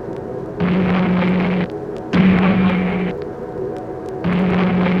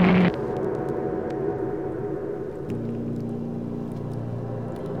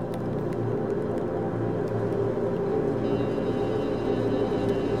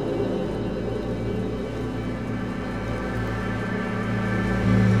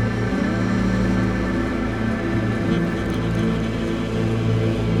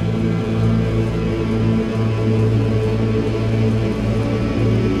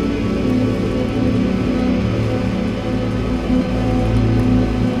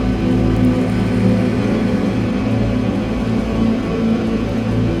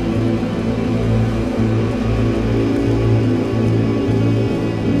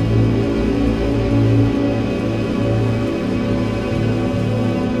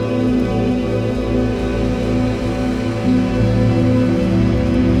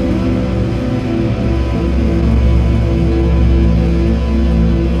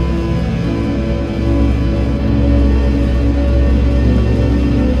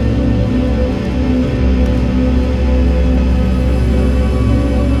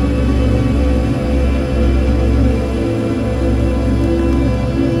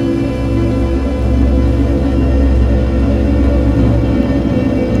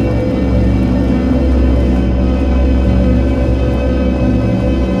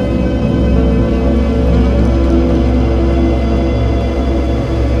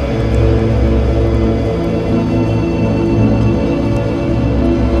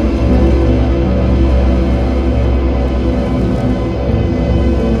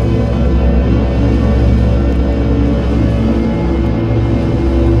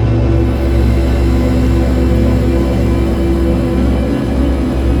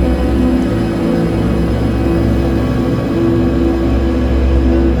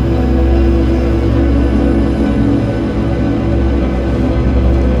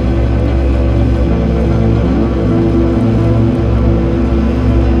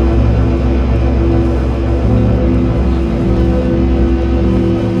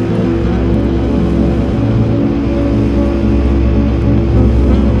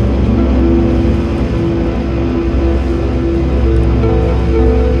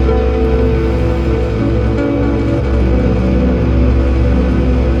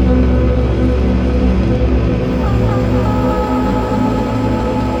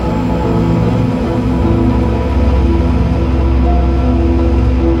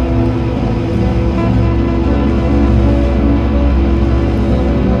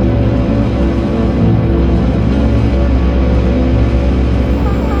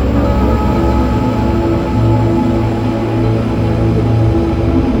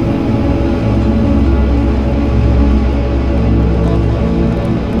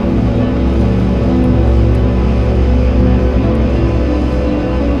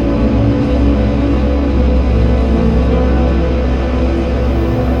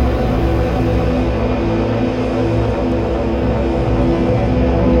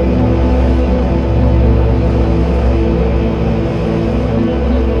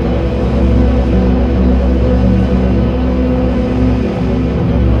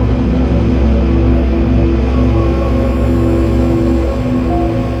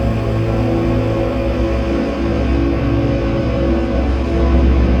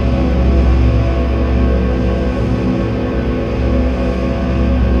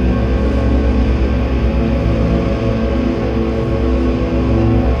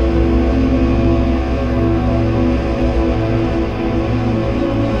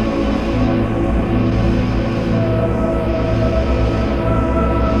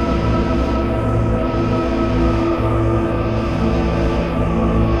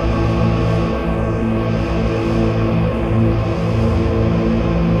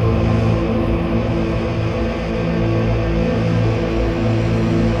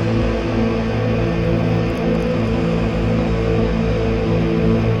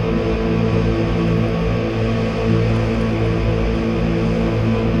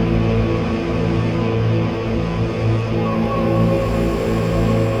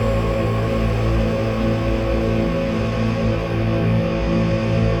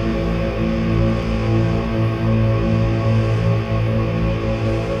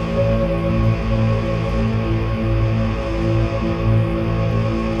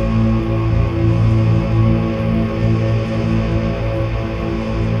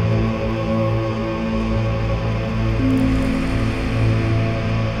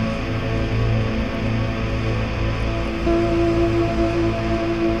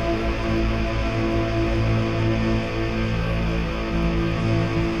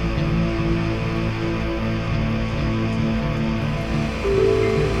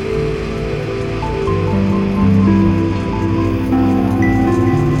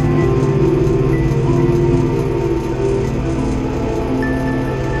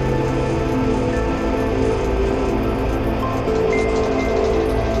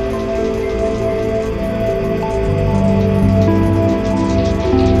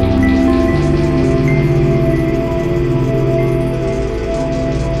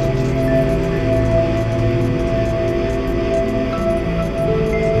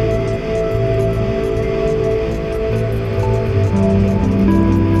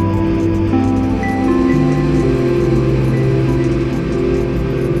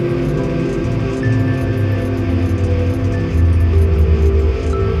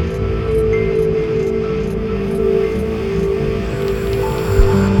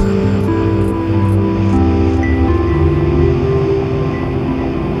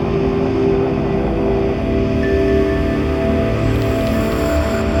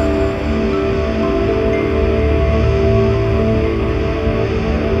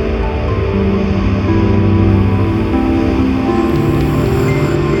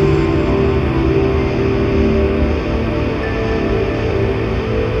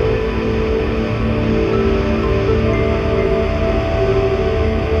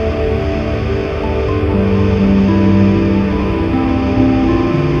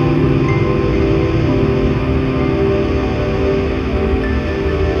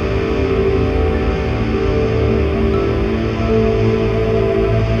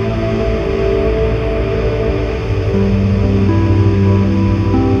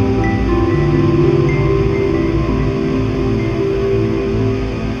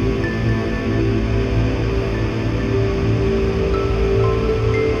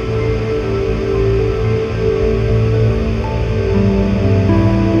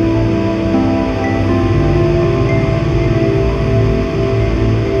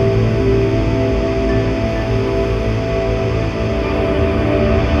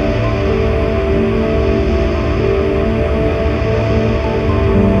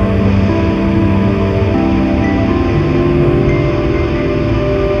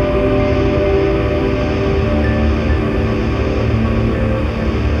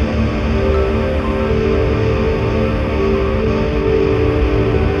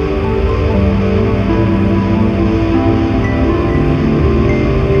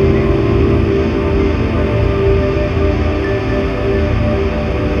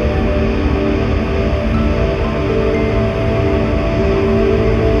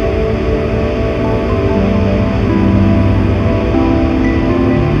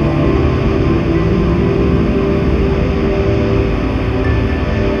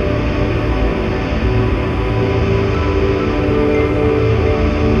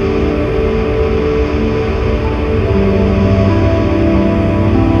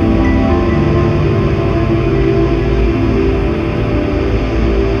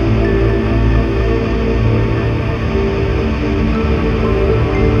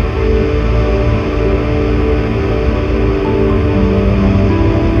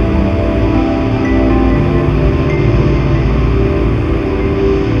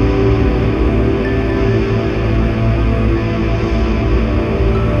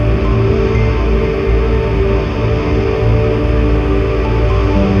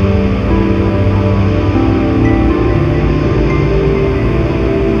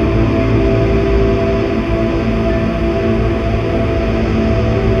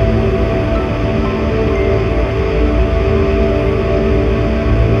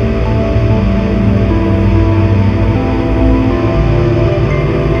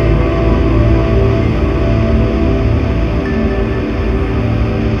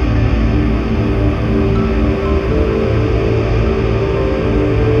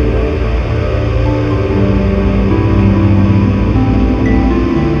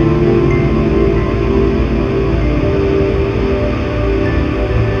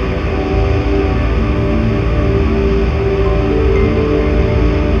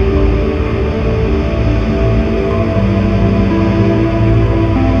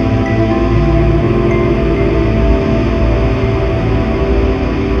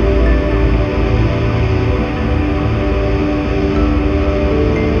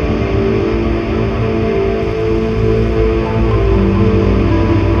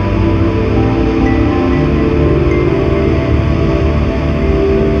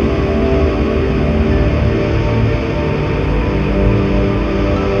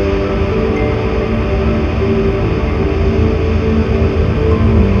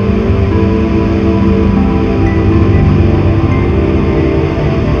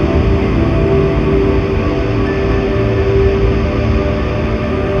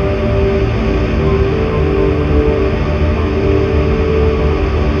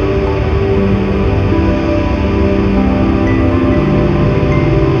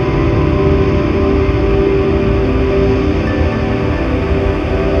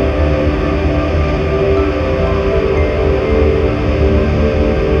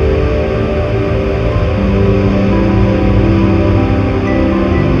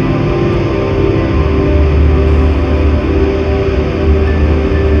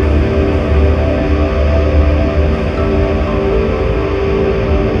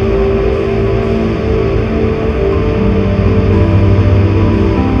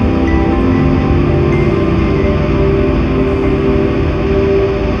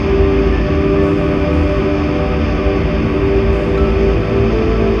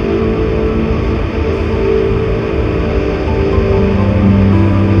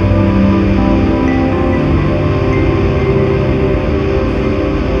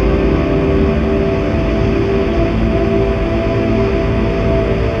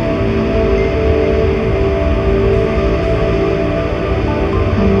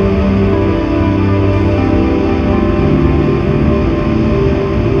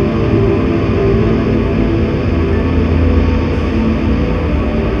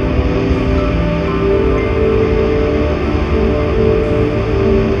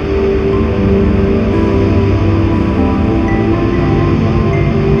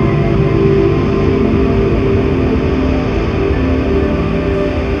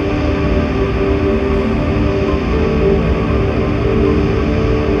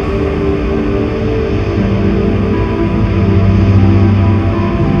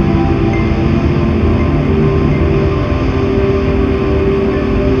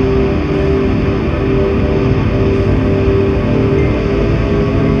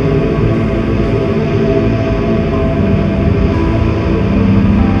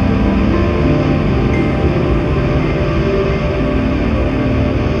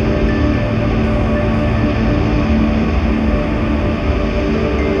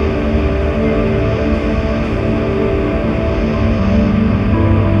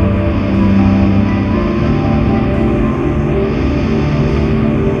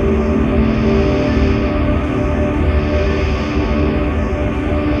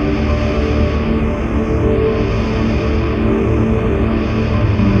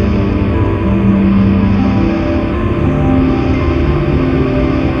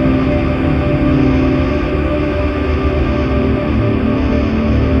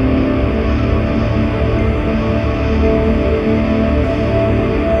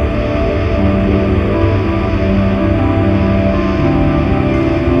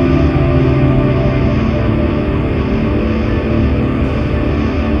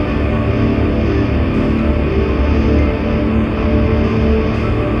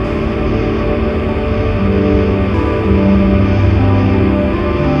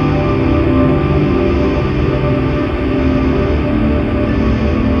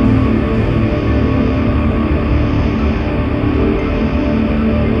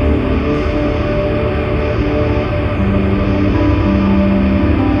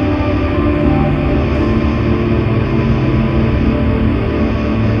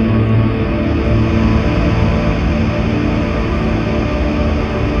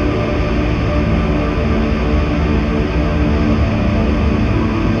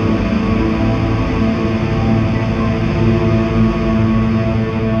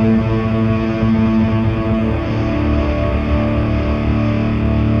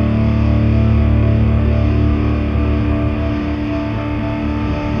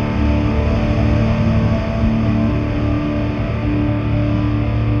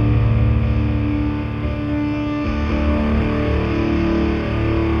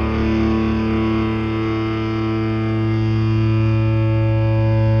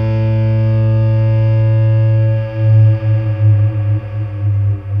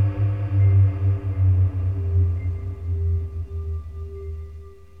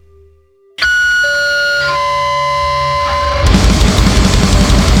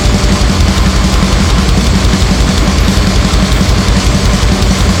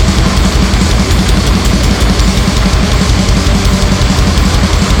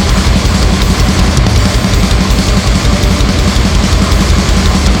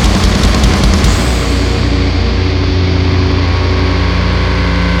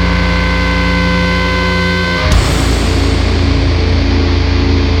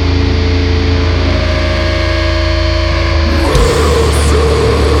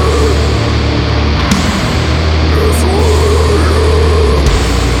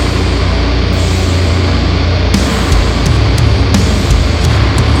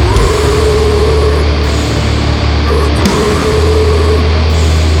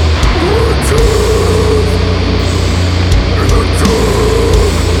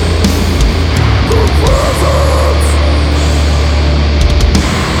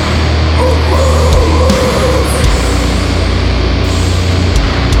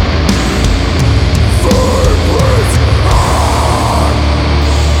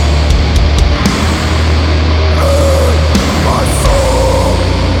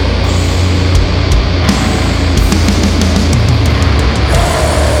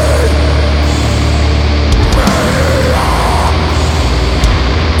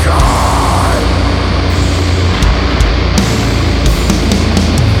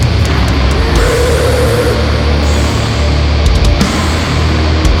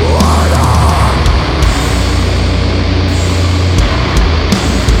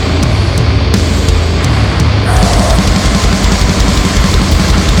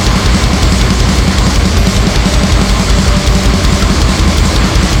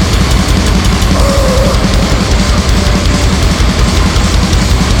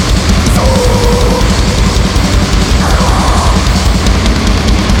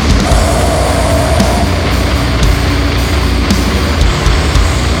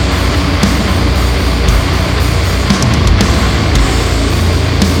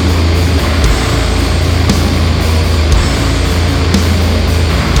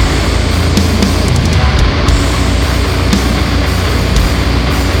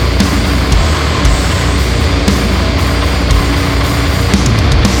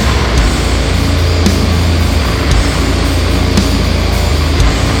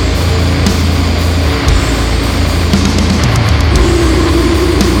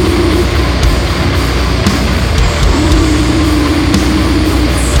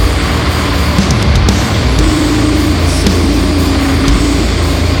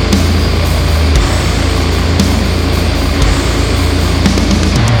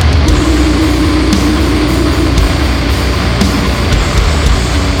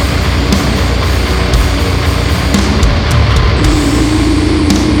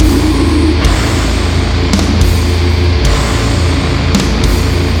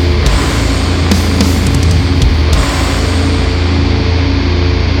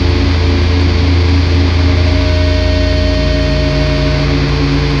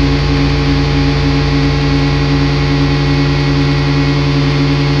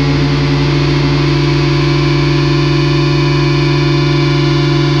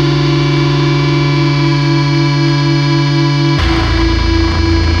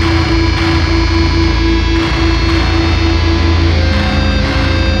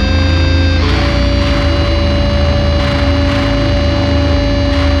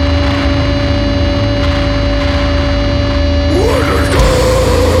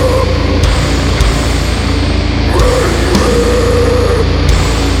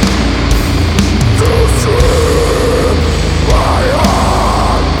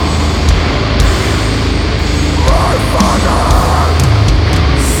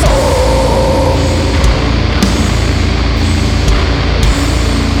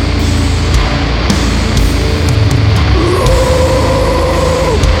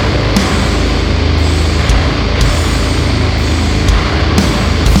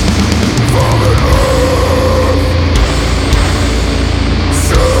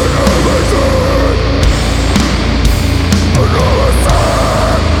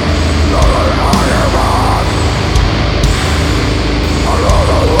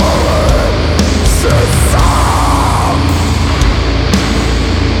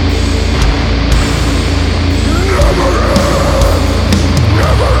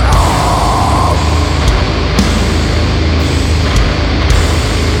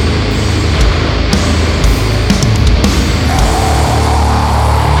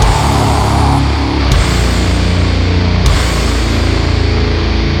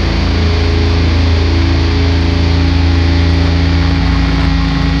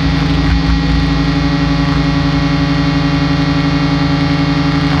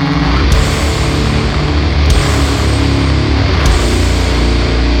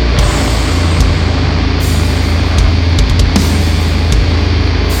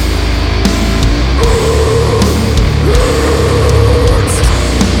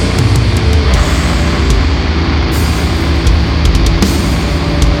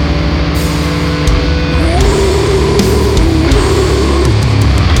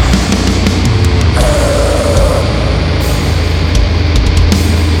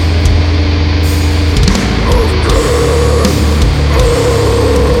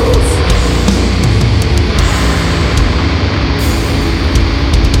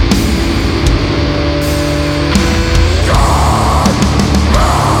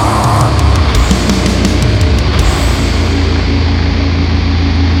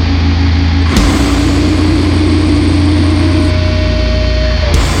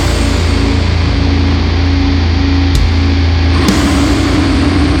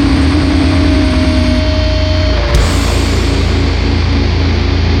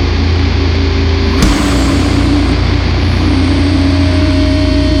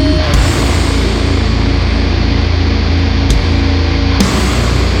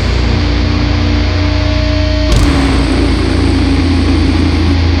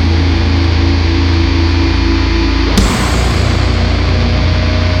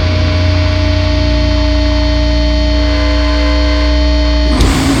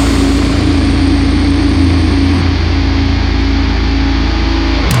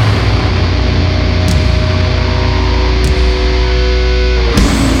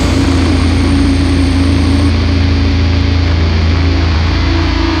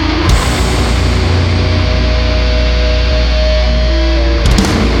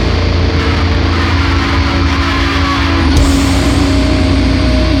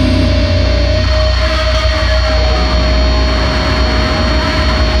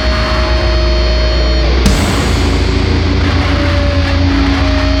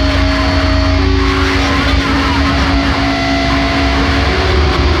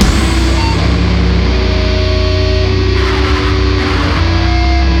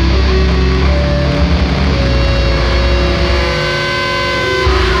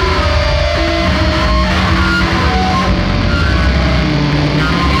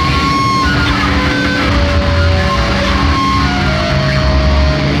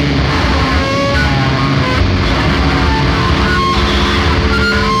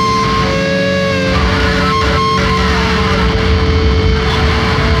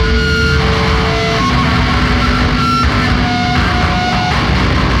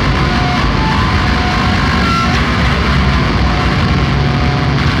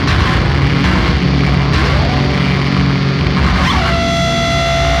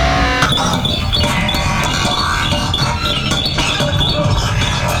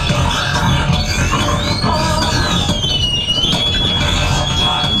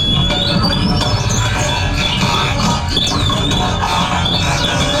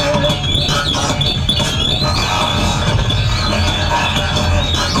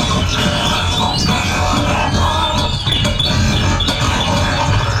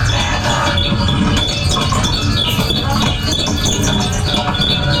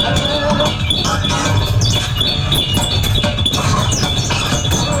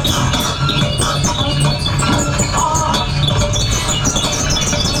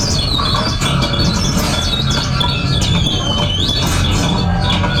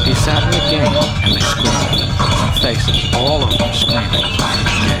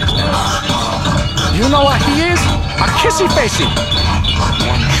 You know what he is? A kissy-facey!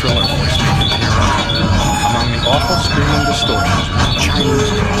 One shriller voice made him hear among the awful screaming distortions of the Chinese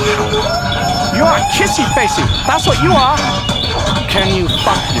girl. You're a kissy-facey! That's what you are! Can you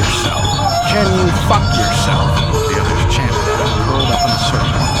fuck yourself? Can you fuck yourself? The others chanted as they curled up in a circle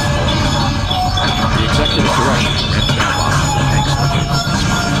on the floor. The executive director read the mailbox and takes the wheel and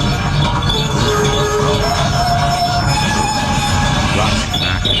smiled. Rocking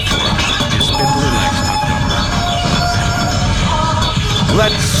back and forth, his spindly legs tucked under him.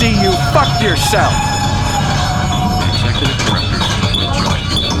 Let's see you fuck yourself! The executive director seemed to enjoy it.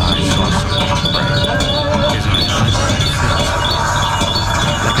 His eyes saw something to pray. His eyes filled.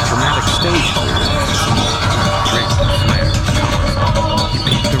 Like a dramatic stage clear, draped in flares. He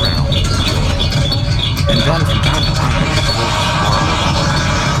peeked around with joy. And then from time to time, his voice warbled out,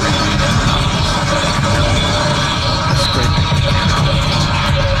 breathing scraping.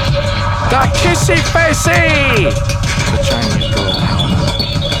 The kissy-facey! The Chinese girl howled.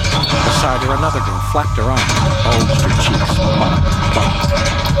 Beside her, another girl flapped her arms and bulged her cheeks. Bump, bump.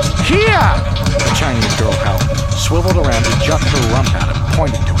 Here! The Chinese girl howled, swiveled around and jumped her rump at him,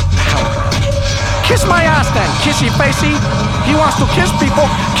 pointed to it and howled. Kiss my ass then, kissy-facey! He wants to kiss people!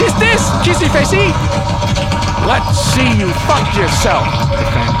 Kiss this, kissy-facey! Let's see you fuck yourself! The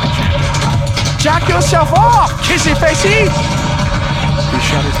family chanted. Jack yourself off, kissy-facey! He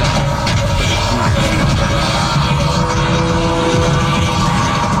shut his eyes.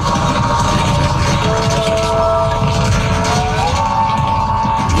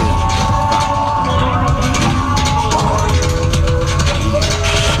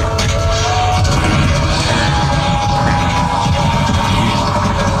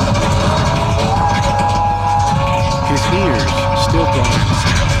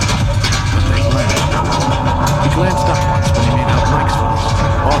 Glanced up once when he made out Mike's voice,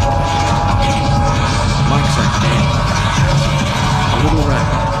 audibly. Mike said, "Damn." A little red,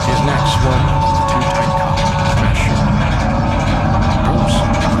 his neck swollen with the too tight collar of his dress shirt. Bruce,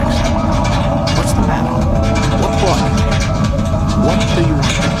 Mike said, "What's the matter? What brought you here? What do you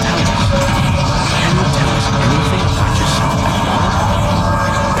want to tell us? Can you tell us anything about yourself at all?"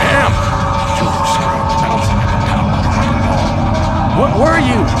 "Pam!" George screamed, bouncing up and down like a rubber ball. "What were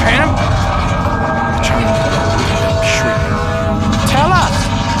you, Pam?" The Chinese girl shrieking. "Tell us,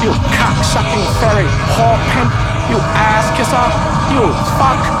 you cock-sucking fairy whore pimp, you ass kisser, you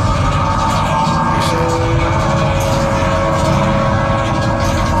fuck!" He said.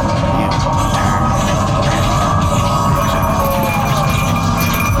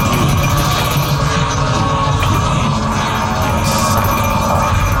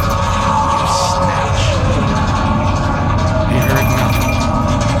 You snatch. He heard nothing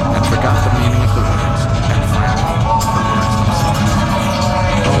and forgot the meaning of the words and finally the words themselves.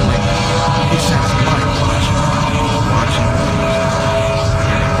 Only he sensed Mike watching the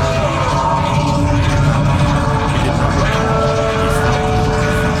He did not look at him. He felt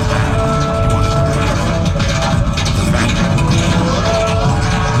bad. He wanted to leave. The fact that who was that?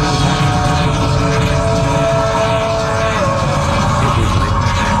 It was late in the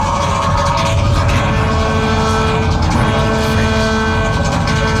day.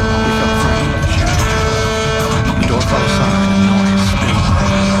 He felt frightened and shivered. The door fell aside and noise spilled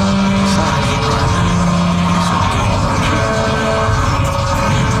out. Sighs surprised him. He saw two older children.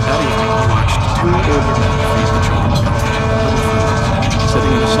 That evening he watched two older men feed the children little food,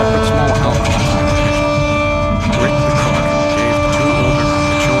 sitting in a separate small alcove in the kitchen. Rick the cook gave the two older men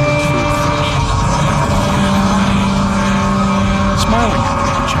the children's food first. Smiling at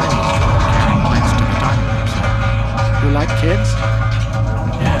them, the Chinese girl carrying plates to the dining room said, "You like kids?"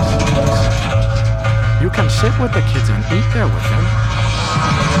 "Yes," he said. "You can sit with the kids and eat there with them.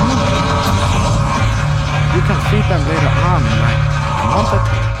 You can feed them later on in like a month or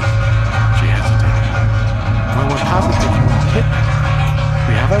two." She hesitated. "Well, we're positive you won't hit them.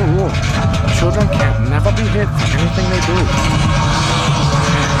 We have a rule. Children can't never be hit for anything they do."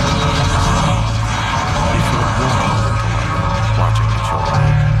 He felt warm watching the children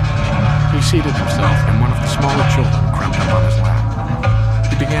eat. He seated himself and one of the smaller children crept up on his lap.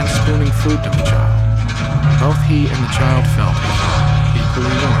 He began spooning food to the child. Both he and the child felt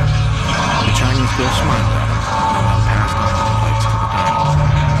equally warm. The Chinese girl smiled at him and then passed on the plates to the dining room.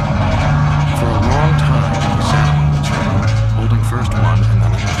 For a long time, he sat among the children, holding first one and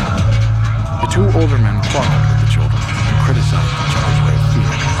then another. The two older men quarreled with the children and criticized each other's way of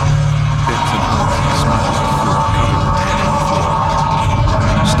feeding. Bits and hunks and smells of food covered the table and floor.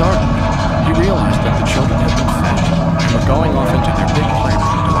 Startled, he realized that the children had been fed and were going off into their big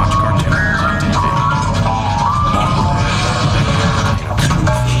playroom to watch cartoons on TV.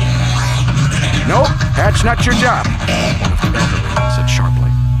 Nope, That's not your job, one of the eldermen said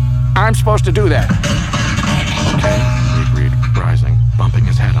sharply. I'm supposed to do that. Okay, he agreed, rising, bumping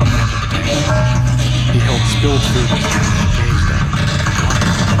his head on the edge of the table. He held spilled food in his hand and gazed at it.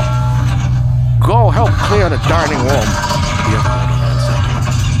 Go help clear the dining room, the other older man said to him.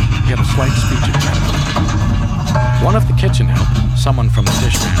 He had a slight speech impediment. One of the kitchen help, someone from the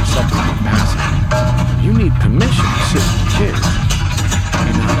dishman, said to him in passing, You need permission to sit with kids. He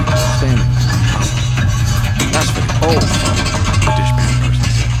nodded, standing there. That's for the old folks, the dishpan person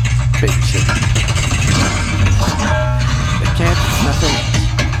said. Babysitter. They can't do nothing else.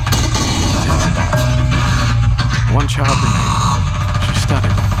 One child remained. She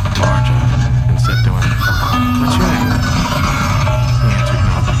stuttered, large-eyed, and said to him, What's your name? He answered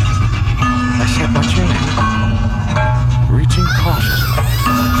nothing. I said, What's your name? Reaching cautiously,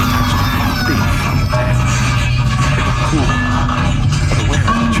 he touched a beak on the tail. It was cool, but aware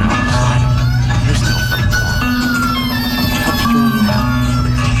of the child beside him, he still felt warm. He touched her on the head.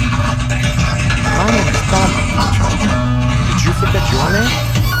 My name is Tom, the child said. Did you forget your name?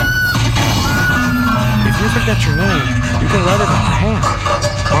 If you forget your name, you can write it on your hand.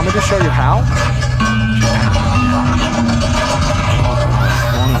 Want me to show you how? She patted him again.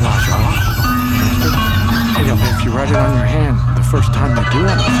 Want to wash off? If you write it on your hand the first time you do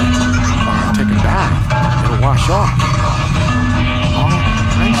anything, or take a bath, it'll wash off. Oh,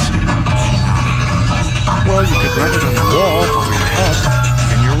 I see. Well, you could write it on the wall over your head,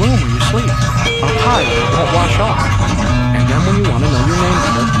 in your room where you sleep. Up high, it won't wash off. And then when you want to know your name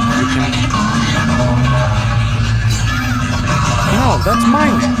better, you can... No, that's my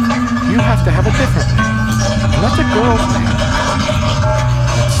name. You have to have a different name. And that's a girl's name.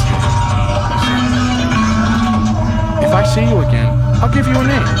 Let's see. If I see you again, I'll give you a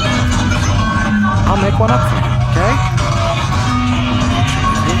name. I'll make one up for you, okay?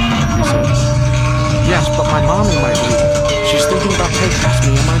 He said, Yes, but my mommy might leave. She's thinking about taking us,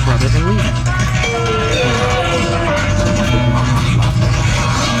 me and my brother, and leaving.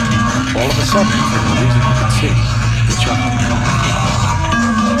 All of a sudden, for no reason he could see, he chuckled.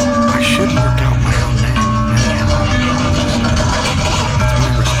 I should work out my own name, anyhow. It's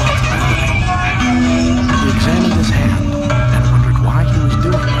my responsibility. He examined his hand and wondered why he was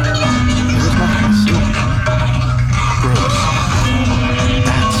doing it. There was nothing to see. Bruce.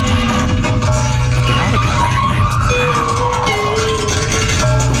 That's my name. But there ought to be better names than that.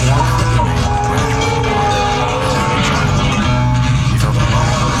 The warmth of the name gradually departed as every child. He felt a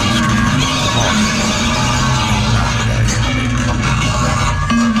long, strange pause.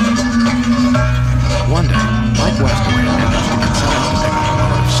 One day, Mike Westaway managed to get set up to pick up a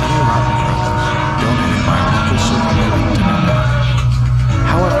load of semi-rotten produce donated by a local supermarket to New York.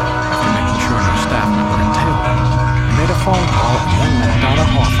 However, after making sure no staff member had tailed him, he made a phone call and then met Donna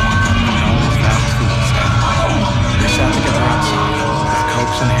Hawthorne at Nolan's fast food stand. They sat together outside, with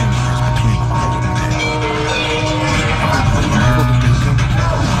Cokes and hamburgers between them on the wooden table. Have you been able to do them?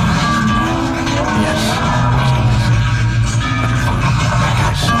 Yes, Westaway said. But if that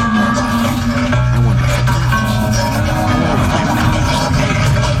guy's so perfect, I wonder if it counts. I wonder if I accomplished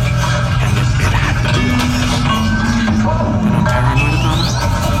anything. And it had to be on this. Then I'm paranoid about it?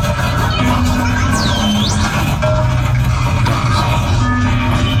 No.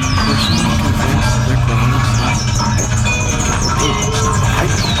 Are you personally convinced they're growing this last time? Me, it's not the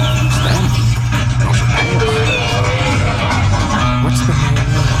hype. It's them. Those are pales. What's the name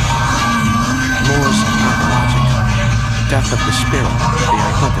mean? Moore's ontologic. Death of the spirit, the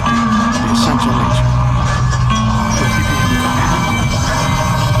identity, the essential nature. Will he be able to act?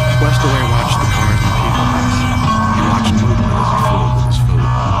 Westaway watched the cars and people pass. He watched movement as he fooled with his food.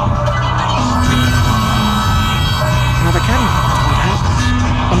 Now the camera, that's what happens.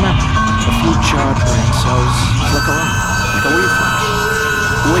 Remember, a few charred brain cells flicker out, like a reflex.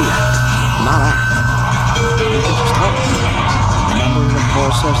 We act, not act. You can just hope. Remember what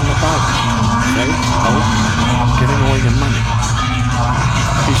Paul says in the Bible. Faith, hope, giving away your money.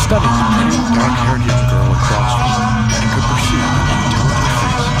 He studied the pretty, dark-haired young girl across from him and could perceive in the intelligent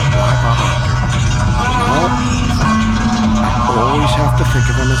face why Bob loved her. No, I always have to think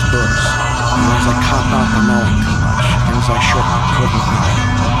of him as Bruce. Otherwise I cop out the knowing too much. Things I shouldn't, couldn't know.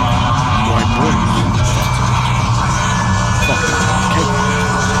 Why Bruce? Fuck it, okay.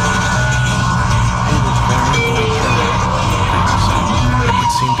 He was very intelligent. It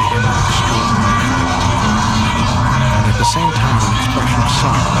would seem to him an extraordinary fact. And at the same time, an expression of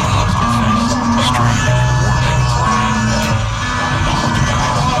sorrow across her face, straining and warming its light.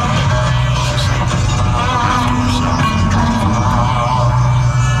 She said, after herself, tranquil.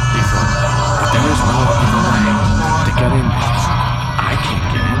 He thought, but there is no other way to get in there. I can't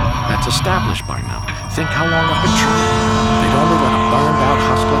get in. That's established by now. Think how long I've been trying. They'd only let a burned-out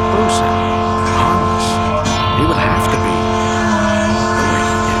husk like Bruce in. Harmless. He would have to be the way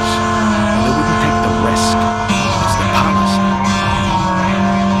he is. And they wouldn't take the risk. It's the policy.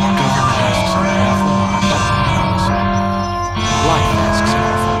 The government asks an awful lot, Donna said. Life asks an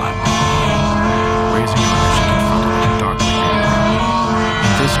awful lot. Raising her as she confronted it darkly.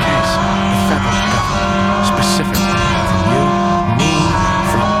 In this case, the federal government, specifically from you, me,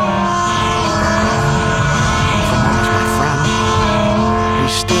 from what was my friend,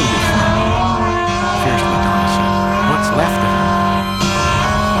 he's still your friend. Fiercely, Donna said. What's left of him?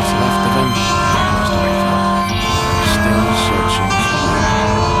 What's left of him? Most of it thought. Still searching for you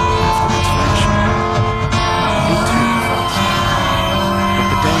after its fashion. He too felt sad. But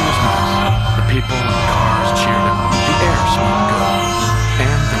the day was nice. The people and the cars cheered him. The air smelled good.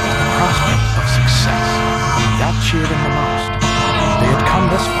 And there was the prospect of success. That cheered him the most. They had come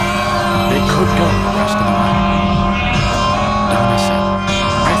this far. They could go the rest of the way. Donna said,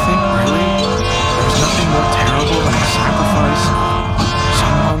 I think really there's nothing more terrible than the sacrifice of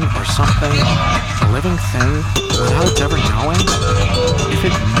someone or something, a living thing, without its ever knowing. If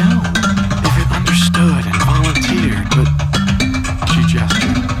it knew, if it understood and volunteered, but she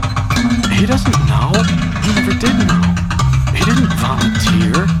gestured. He doesn't know. He never did know. He didn't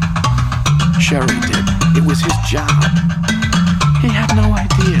volunteer. Sherry did. It was his job. He had no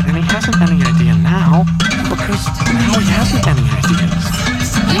idea, and he hasn't any idea now, because now he hasn't any ideas.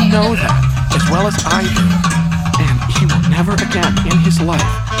 You know that, as well as I do. And he will never again in his life,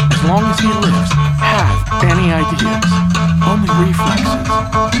 as long as he lives, have any ideas. Only reflexes.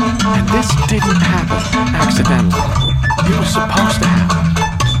 And this didn't happen accidentally. It was supposed to happen.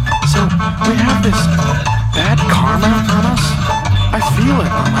 So, we have this bad karma on us. I feel it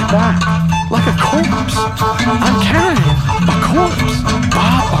on my back, like a corpse. I'm carrying a corpse.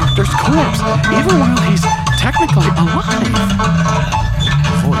 Bob Arthur's corpse, even while he's technically alive.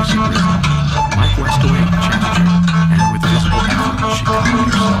 Her voice had risen. Mike Westaway gestured, and with visible effort, she calmed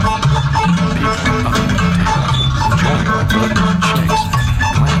herself. People at other wooden tables, enjoying the burgers and shakes,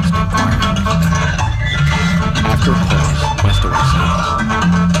 glanced inquiringly. After a pause, Westaway said,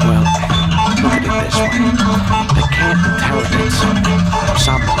 well, look at it this way. They can't interrogate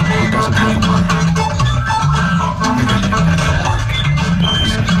someone who doesn't have a mind. You're gonna get back to work, Donna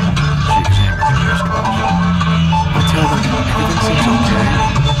said. She examined her wristwatch. I tell them everything seems okay,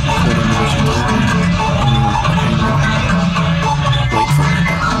 according to what you told me. In your opinion. Wait for me,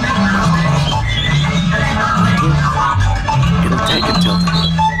 it'll take until then.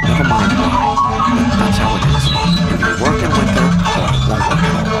 Never mind why. But that's how it is. If you work in winter, or it won't work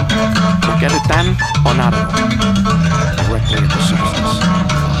at all. You'll get it then, or not at all. Directly at the solstice.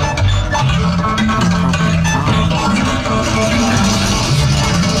 Inappropriate time.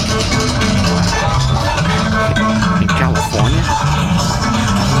 In California?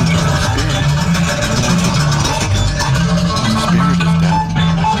 Spirit. Spirit is dead.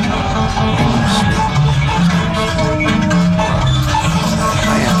 Sleep.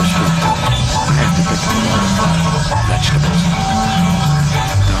 I have to sleep. I have to pick vegetables.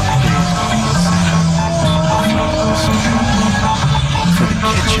 Donna gazed on me for the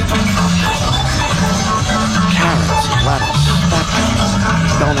kitchen. Carrots, lettuce, peppers,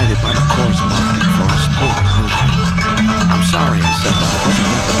 donated by the Coors Market for us poor movement. I'm sorry I said that. It wasn't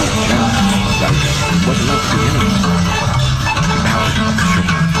meant to be a joke. It wasn't meant to be anything. He bowed and shook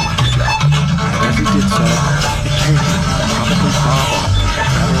his job. And as he did so, it came to him, probably Bob Arthur,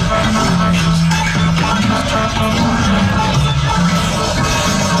 better, happier days, when he got his chance to fly.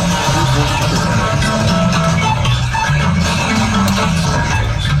 He worked at the restaurant.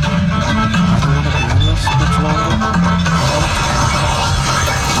 I don't want to be in this much longer.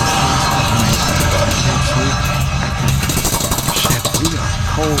 I can't sleep. Shit, we are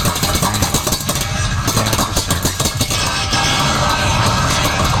cold as a man. The adversary.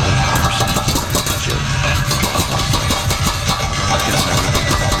 I'm a cold person. Jill. I guess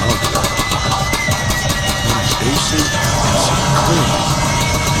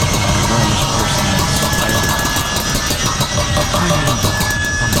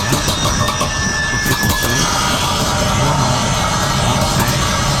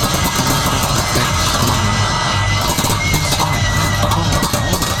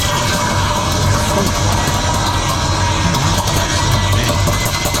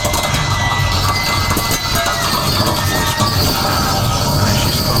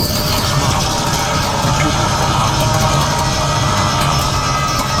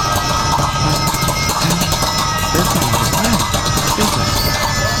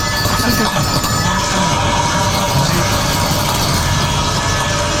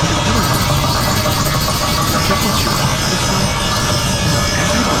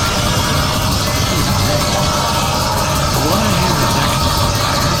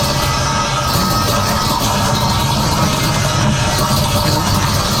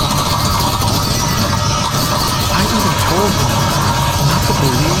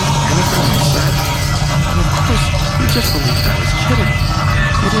everything I said? And of course, he just believed I was kidding.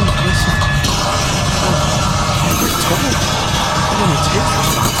 He didn't listen. Well, I was told. And then it takes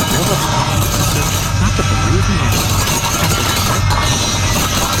responsibility. So, not to believe me after I said that.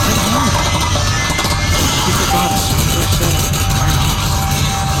 I know. He forgot as soon as I said it. I know.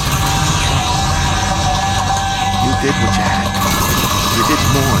 You did what you had to. You did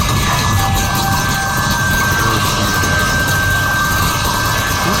more than you had to.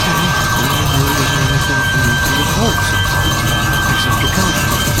 Okay, well, I really didn't anything from you to withhold, except your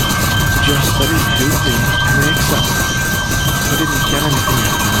contract. Just that he's duped in, and they accepted it. I didn't get anything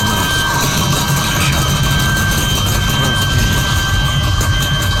out of my nose. Shut up. Cross hands.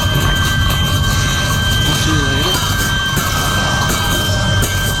 Right. I'll see you later.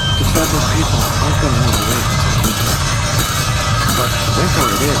 The federal people aren't going to want to wait until winter. But winter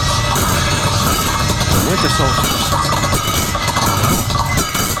it is. The winter solstice.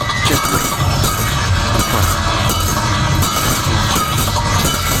 Just wait. I'm fine.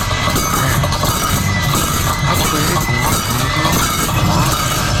 I prayed a long time ago. A lot.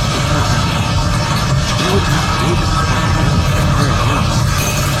 You wouldn't have to do this for me. I prayed once.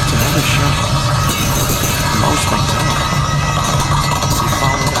 It's another show. Most things are. You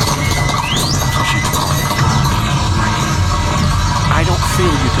follow that so she can call you. I don't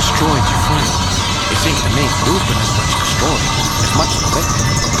feel you destroyed your friend. It seems to me Lupin is much destroyed, as much as victim.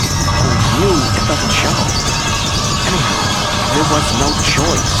 For you, it doesn't show. Anyhow, there was no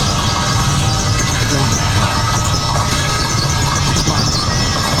choice. She smiles.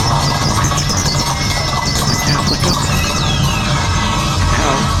 The Catholic up there.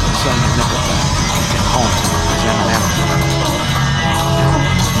 Hell, I saw your nipple back. At home, as M&M.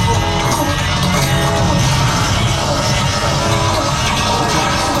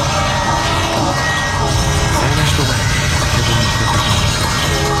 Vanished away, hidden in the dark.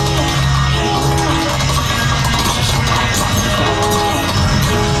 This is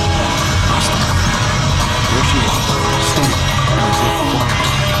there she was, standing as if flying.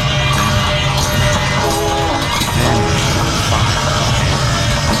 Vanished in the fire.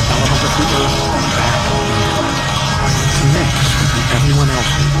 An element of the earth back to mix with everyone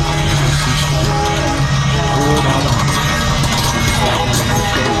else who never ceased to be. Poured out on her. Back on the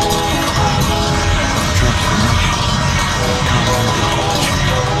days. Transformation.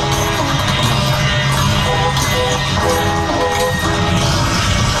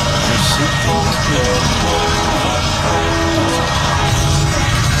 I seek things clear.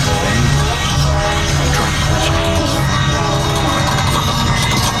 Vain. Tranquility.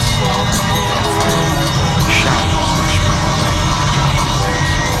 Shadows that spring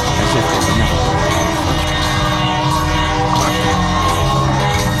as if they were never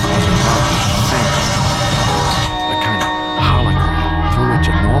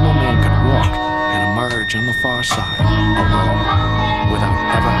on the far side, alone, without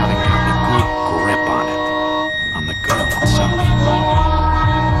ever having gotten a good grip on it, on the girl itself.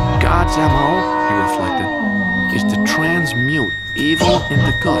 God's M.O., he reflected, is to transmute evil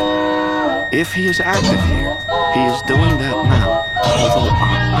into good. If he is active here, he is doing that now, although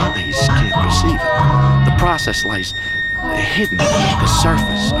our eyes can't perceive it. The process lies hidden beneath the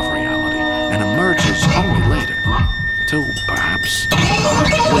surface of reality and emerges only later, to perhaps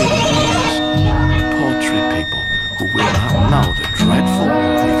waiting years. Paltry people who will not know the dreadful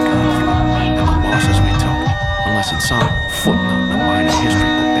war we've gone through and the losses we took, unless it's some footnote in a minor history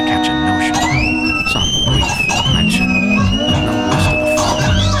book to catch a notion, some brief mention, and no list of the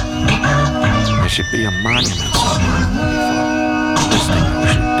fallen. There should be a monument somewhere, he thought, listing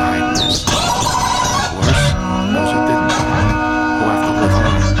those who died in this. Worse, those who didn't die, who have to live on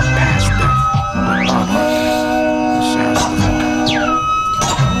past death, but not our death, the saddest of all.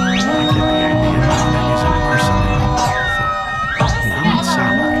 I get the idea now that he's a mercenary, I thought. And I'm on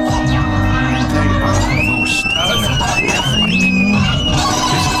salary. And they are the most lifelike.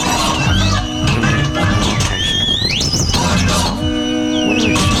 Visitation, location. Watch yourself. Where is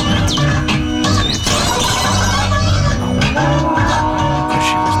she? Can't say. No. Because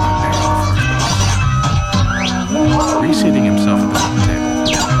she was not there in the first place. Reseating himself at the table,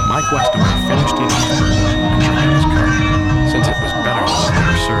 Mike Westaway finished eating his food and drinking his curry, since it was better than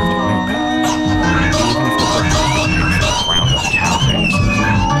whatever served at New Bay. Even if the breakfast was made from ground up cow eggs.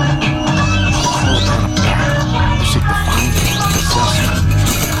 Called down a barrel to seek the finding of the possessor.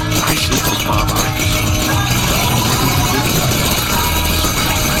 I seek the Bob Ives.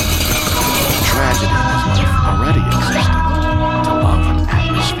 Tragedy in his life already existed. To love an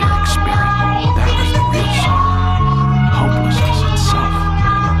atmospheric spirit, that was the real sorrow. Hopelessness itself.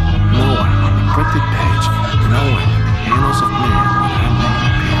 Nowhere on the printed page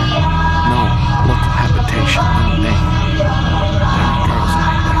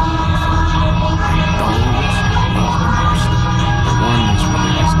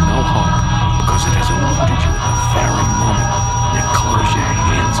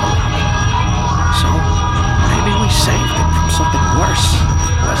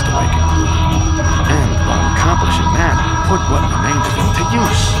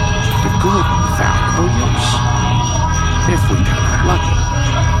good and valuable use, if we turn out lucky.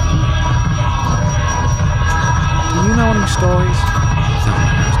 Do you know any stories?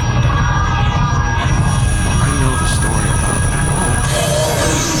 Thelma asked one day. Well, I know the story about the wolf.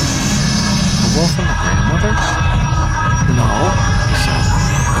 The wolf and the grandmother? No, he said,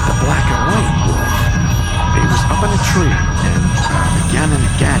 but the black and white wolf. He was up in a tree, and again and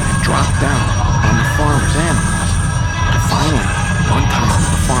again it dropped down on the farmer's animals. And finally, one time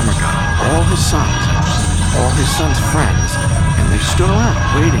the farmer got all his sons' friends, and they stood around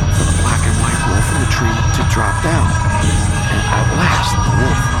waiting for the black and white wolf in the tree to drop down. And at last, the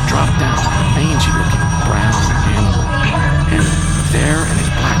wolf dropped down on a mangy-looking brown animal, and there in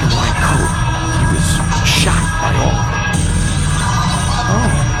his black and white coat, he was shot by all of them. Oh,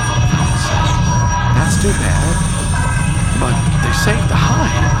 Thelma said, that's too bad. But they saved the hide,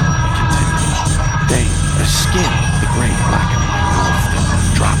 he continued. They skinned the great black and white wolf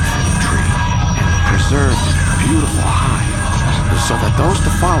that dropped from the tree and preserved his beautiful hide so that those to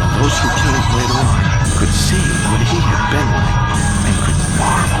follow, those who came later on, could see what he had been like and could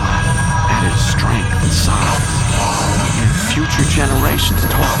marvel at his strength and size. And future generations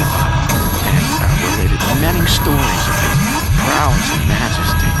talked about him and related many stories of his prowess and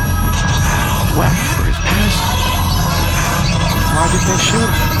majesty, and wept for his passing. Why did they shoot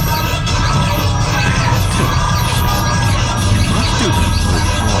him? They had to. You must do them with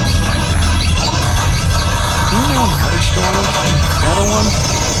wolves like that. Do you know any other stories? Better ones?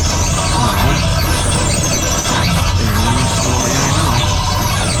 No. The only story I know.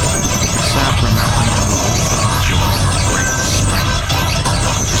 Except remembering the wolf and joy of great strength,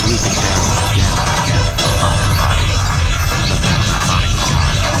 sweeping down again and again on their body. But then the body was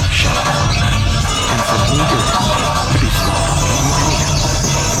gone, shut up. And from eager to be slaughtered anyhow.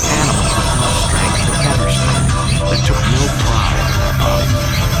 Animals with no strength or ever strength, that took no pride in their bodies.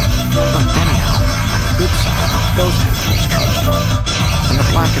 But anyhow, on the good side, those animals trudged on. And the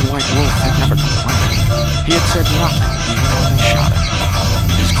black and white wolf had never complained. He had said nothing, he had only shot it.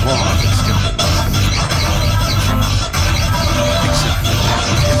 His claws had still been keeping his prey for nothing. Except that that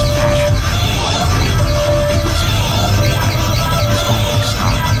was his passion. It was his only way, his only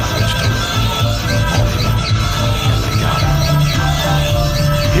style by which to live. And they got him.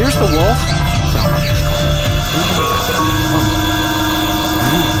 Here's the wolf, Thelma exclaimed.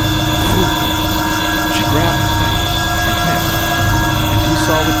 She grabbed the thing and missed, and he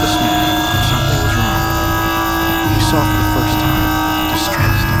saw with dismay that something was wrong with her. He saw for the first time,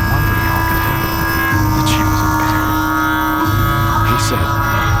 distressed and wondering how it could happen, that she was impaired. He said,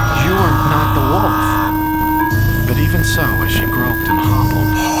 "You are not the wolf." But even so, as she groped and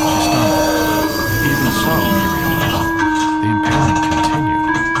hobbled, she stumbled. Even so, he realized, the impairment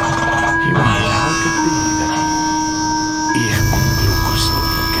continued. He wondered how it could be that Ich unglücklich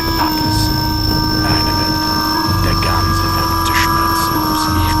gedacht, eine Welt der ganze Welt zu schmerzen muss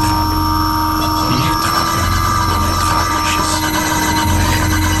ich tragen. Ich trage unertragliches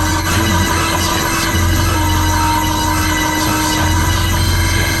Mayhem, wie mir das Herz gibt. So sadness,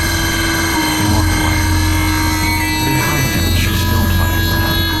 death. He walked away. Behind him, she still played.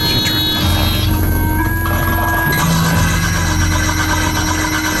 She tripped and fell.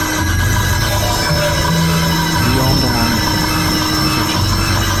 He roamed along the corridor, searching for the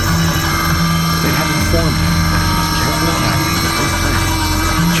fight. They had informed him that he was carefully hiding the big plan,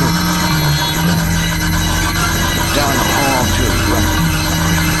 children's homework. Down the hall, too, right?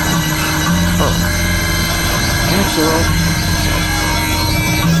 Earl. Thanks, Earl, he said.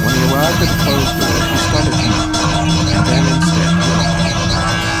 When he arrived at the closed door, he started to knock, and then instead he opened.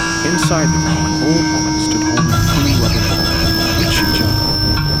 Inside the room, an old woman stood holding 3 rubber balls, which she jumped.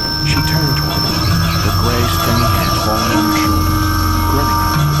 She turned toward him, her gray, stringy head falling on her shoulders, grinning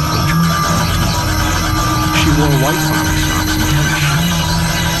at him with hatred. She wore white army socks and tennis shoes.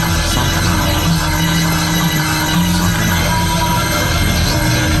 Sunken eyes, sunken eyes.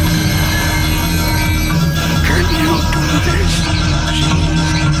 Can you do this? She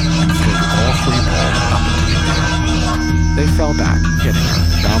eased and threw all 3 balls up into the air. They fell back, hitting her,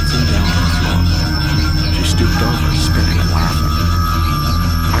 bouncing down on the floor. She stooped over, spinning and laughing.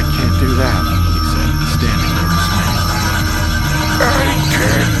 I can't do that, he said, standing there dismayed. I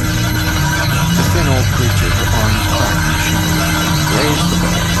can. The thin old creature, her arms cracked as she moved, raised the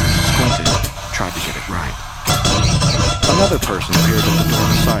bow, squinted, tried to get it right. Another person appeared at the door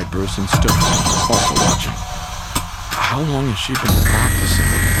beside Bruce and stood there, also watching. How long has she been practicing?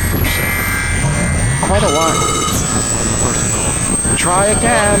 Bruce said. Quite a while. The person called. Try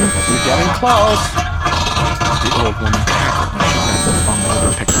again. You're getting close. The old woman cackled as she bent and fumbled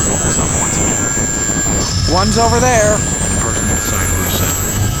and picked the balls up once again. One's over there, the person beside Bruce said.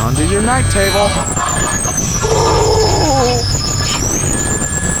 Under your night table.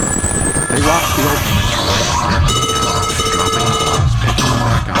 They watched the old woman dropping the balls, picking them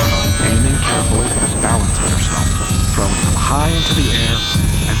back up, aiming carefully, balancing herself, throwing them high into the air,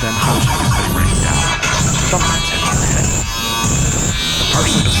 and then hunching as they rained down, sometimes hitting her head. The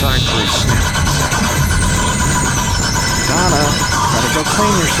person beside Bruce sniffed and said, Donna, gotta go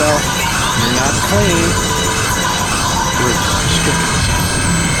clean yourself. You're not clean. Bruce stripped himself.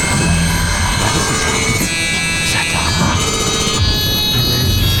 What is this? Is that Donna? He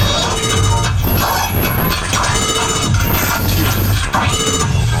raised his head to the tears in the surface of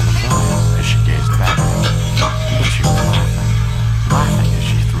the old woman's eyes as she gazed back at him. But she was laughing as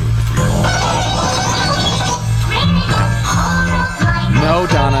she threw the 3 balls. No,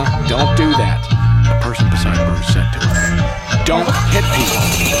 Donna, don't do that, the person beside Bruce said to her. Don't hit people.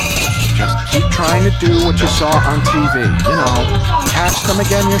 Just keep trying to do what you saw on TV. You know, catch them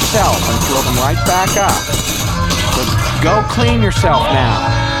again yourself and throw them right back up. But go clean yourself now.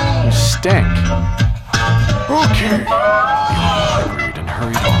 You stink. Okay. The old woman agreed and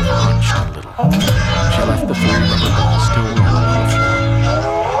hurried off, hunched a little. She left the 3 rubber balls still rolling on the floor.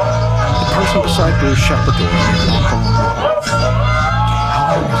 The person beside Bruce shut the door and they walked along the hall.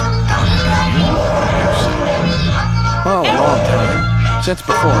 How long has Donna been here? Bruce said. Oh, a long time. Since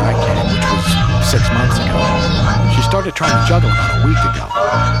before I came, which was 6 months ago. She started trying to juggle about a week ago.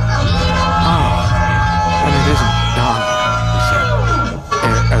 Oh, and it isn't Donna, he said.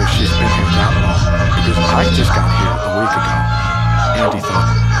 She's been here that long, because I just got here a week ago. Andy thought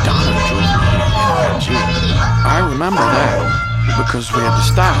Donna drove me here and you. I remember that, because we had to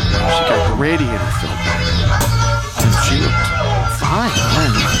stop when she got the radiator filled back up. And she looked fine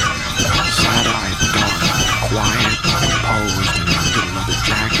then. Sad-eyed, dark, quiet, composed in her little leather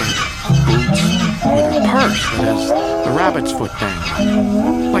jacket, boots, with her purse that has the rabbit's foot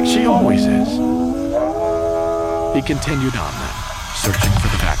dangling, like she always is. He continued on then, searching for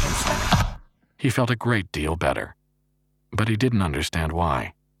the vacuum cleaner. He felt a great deal better, but he didn't understand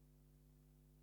why.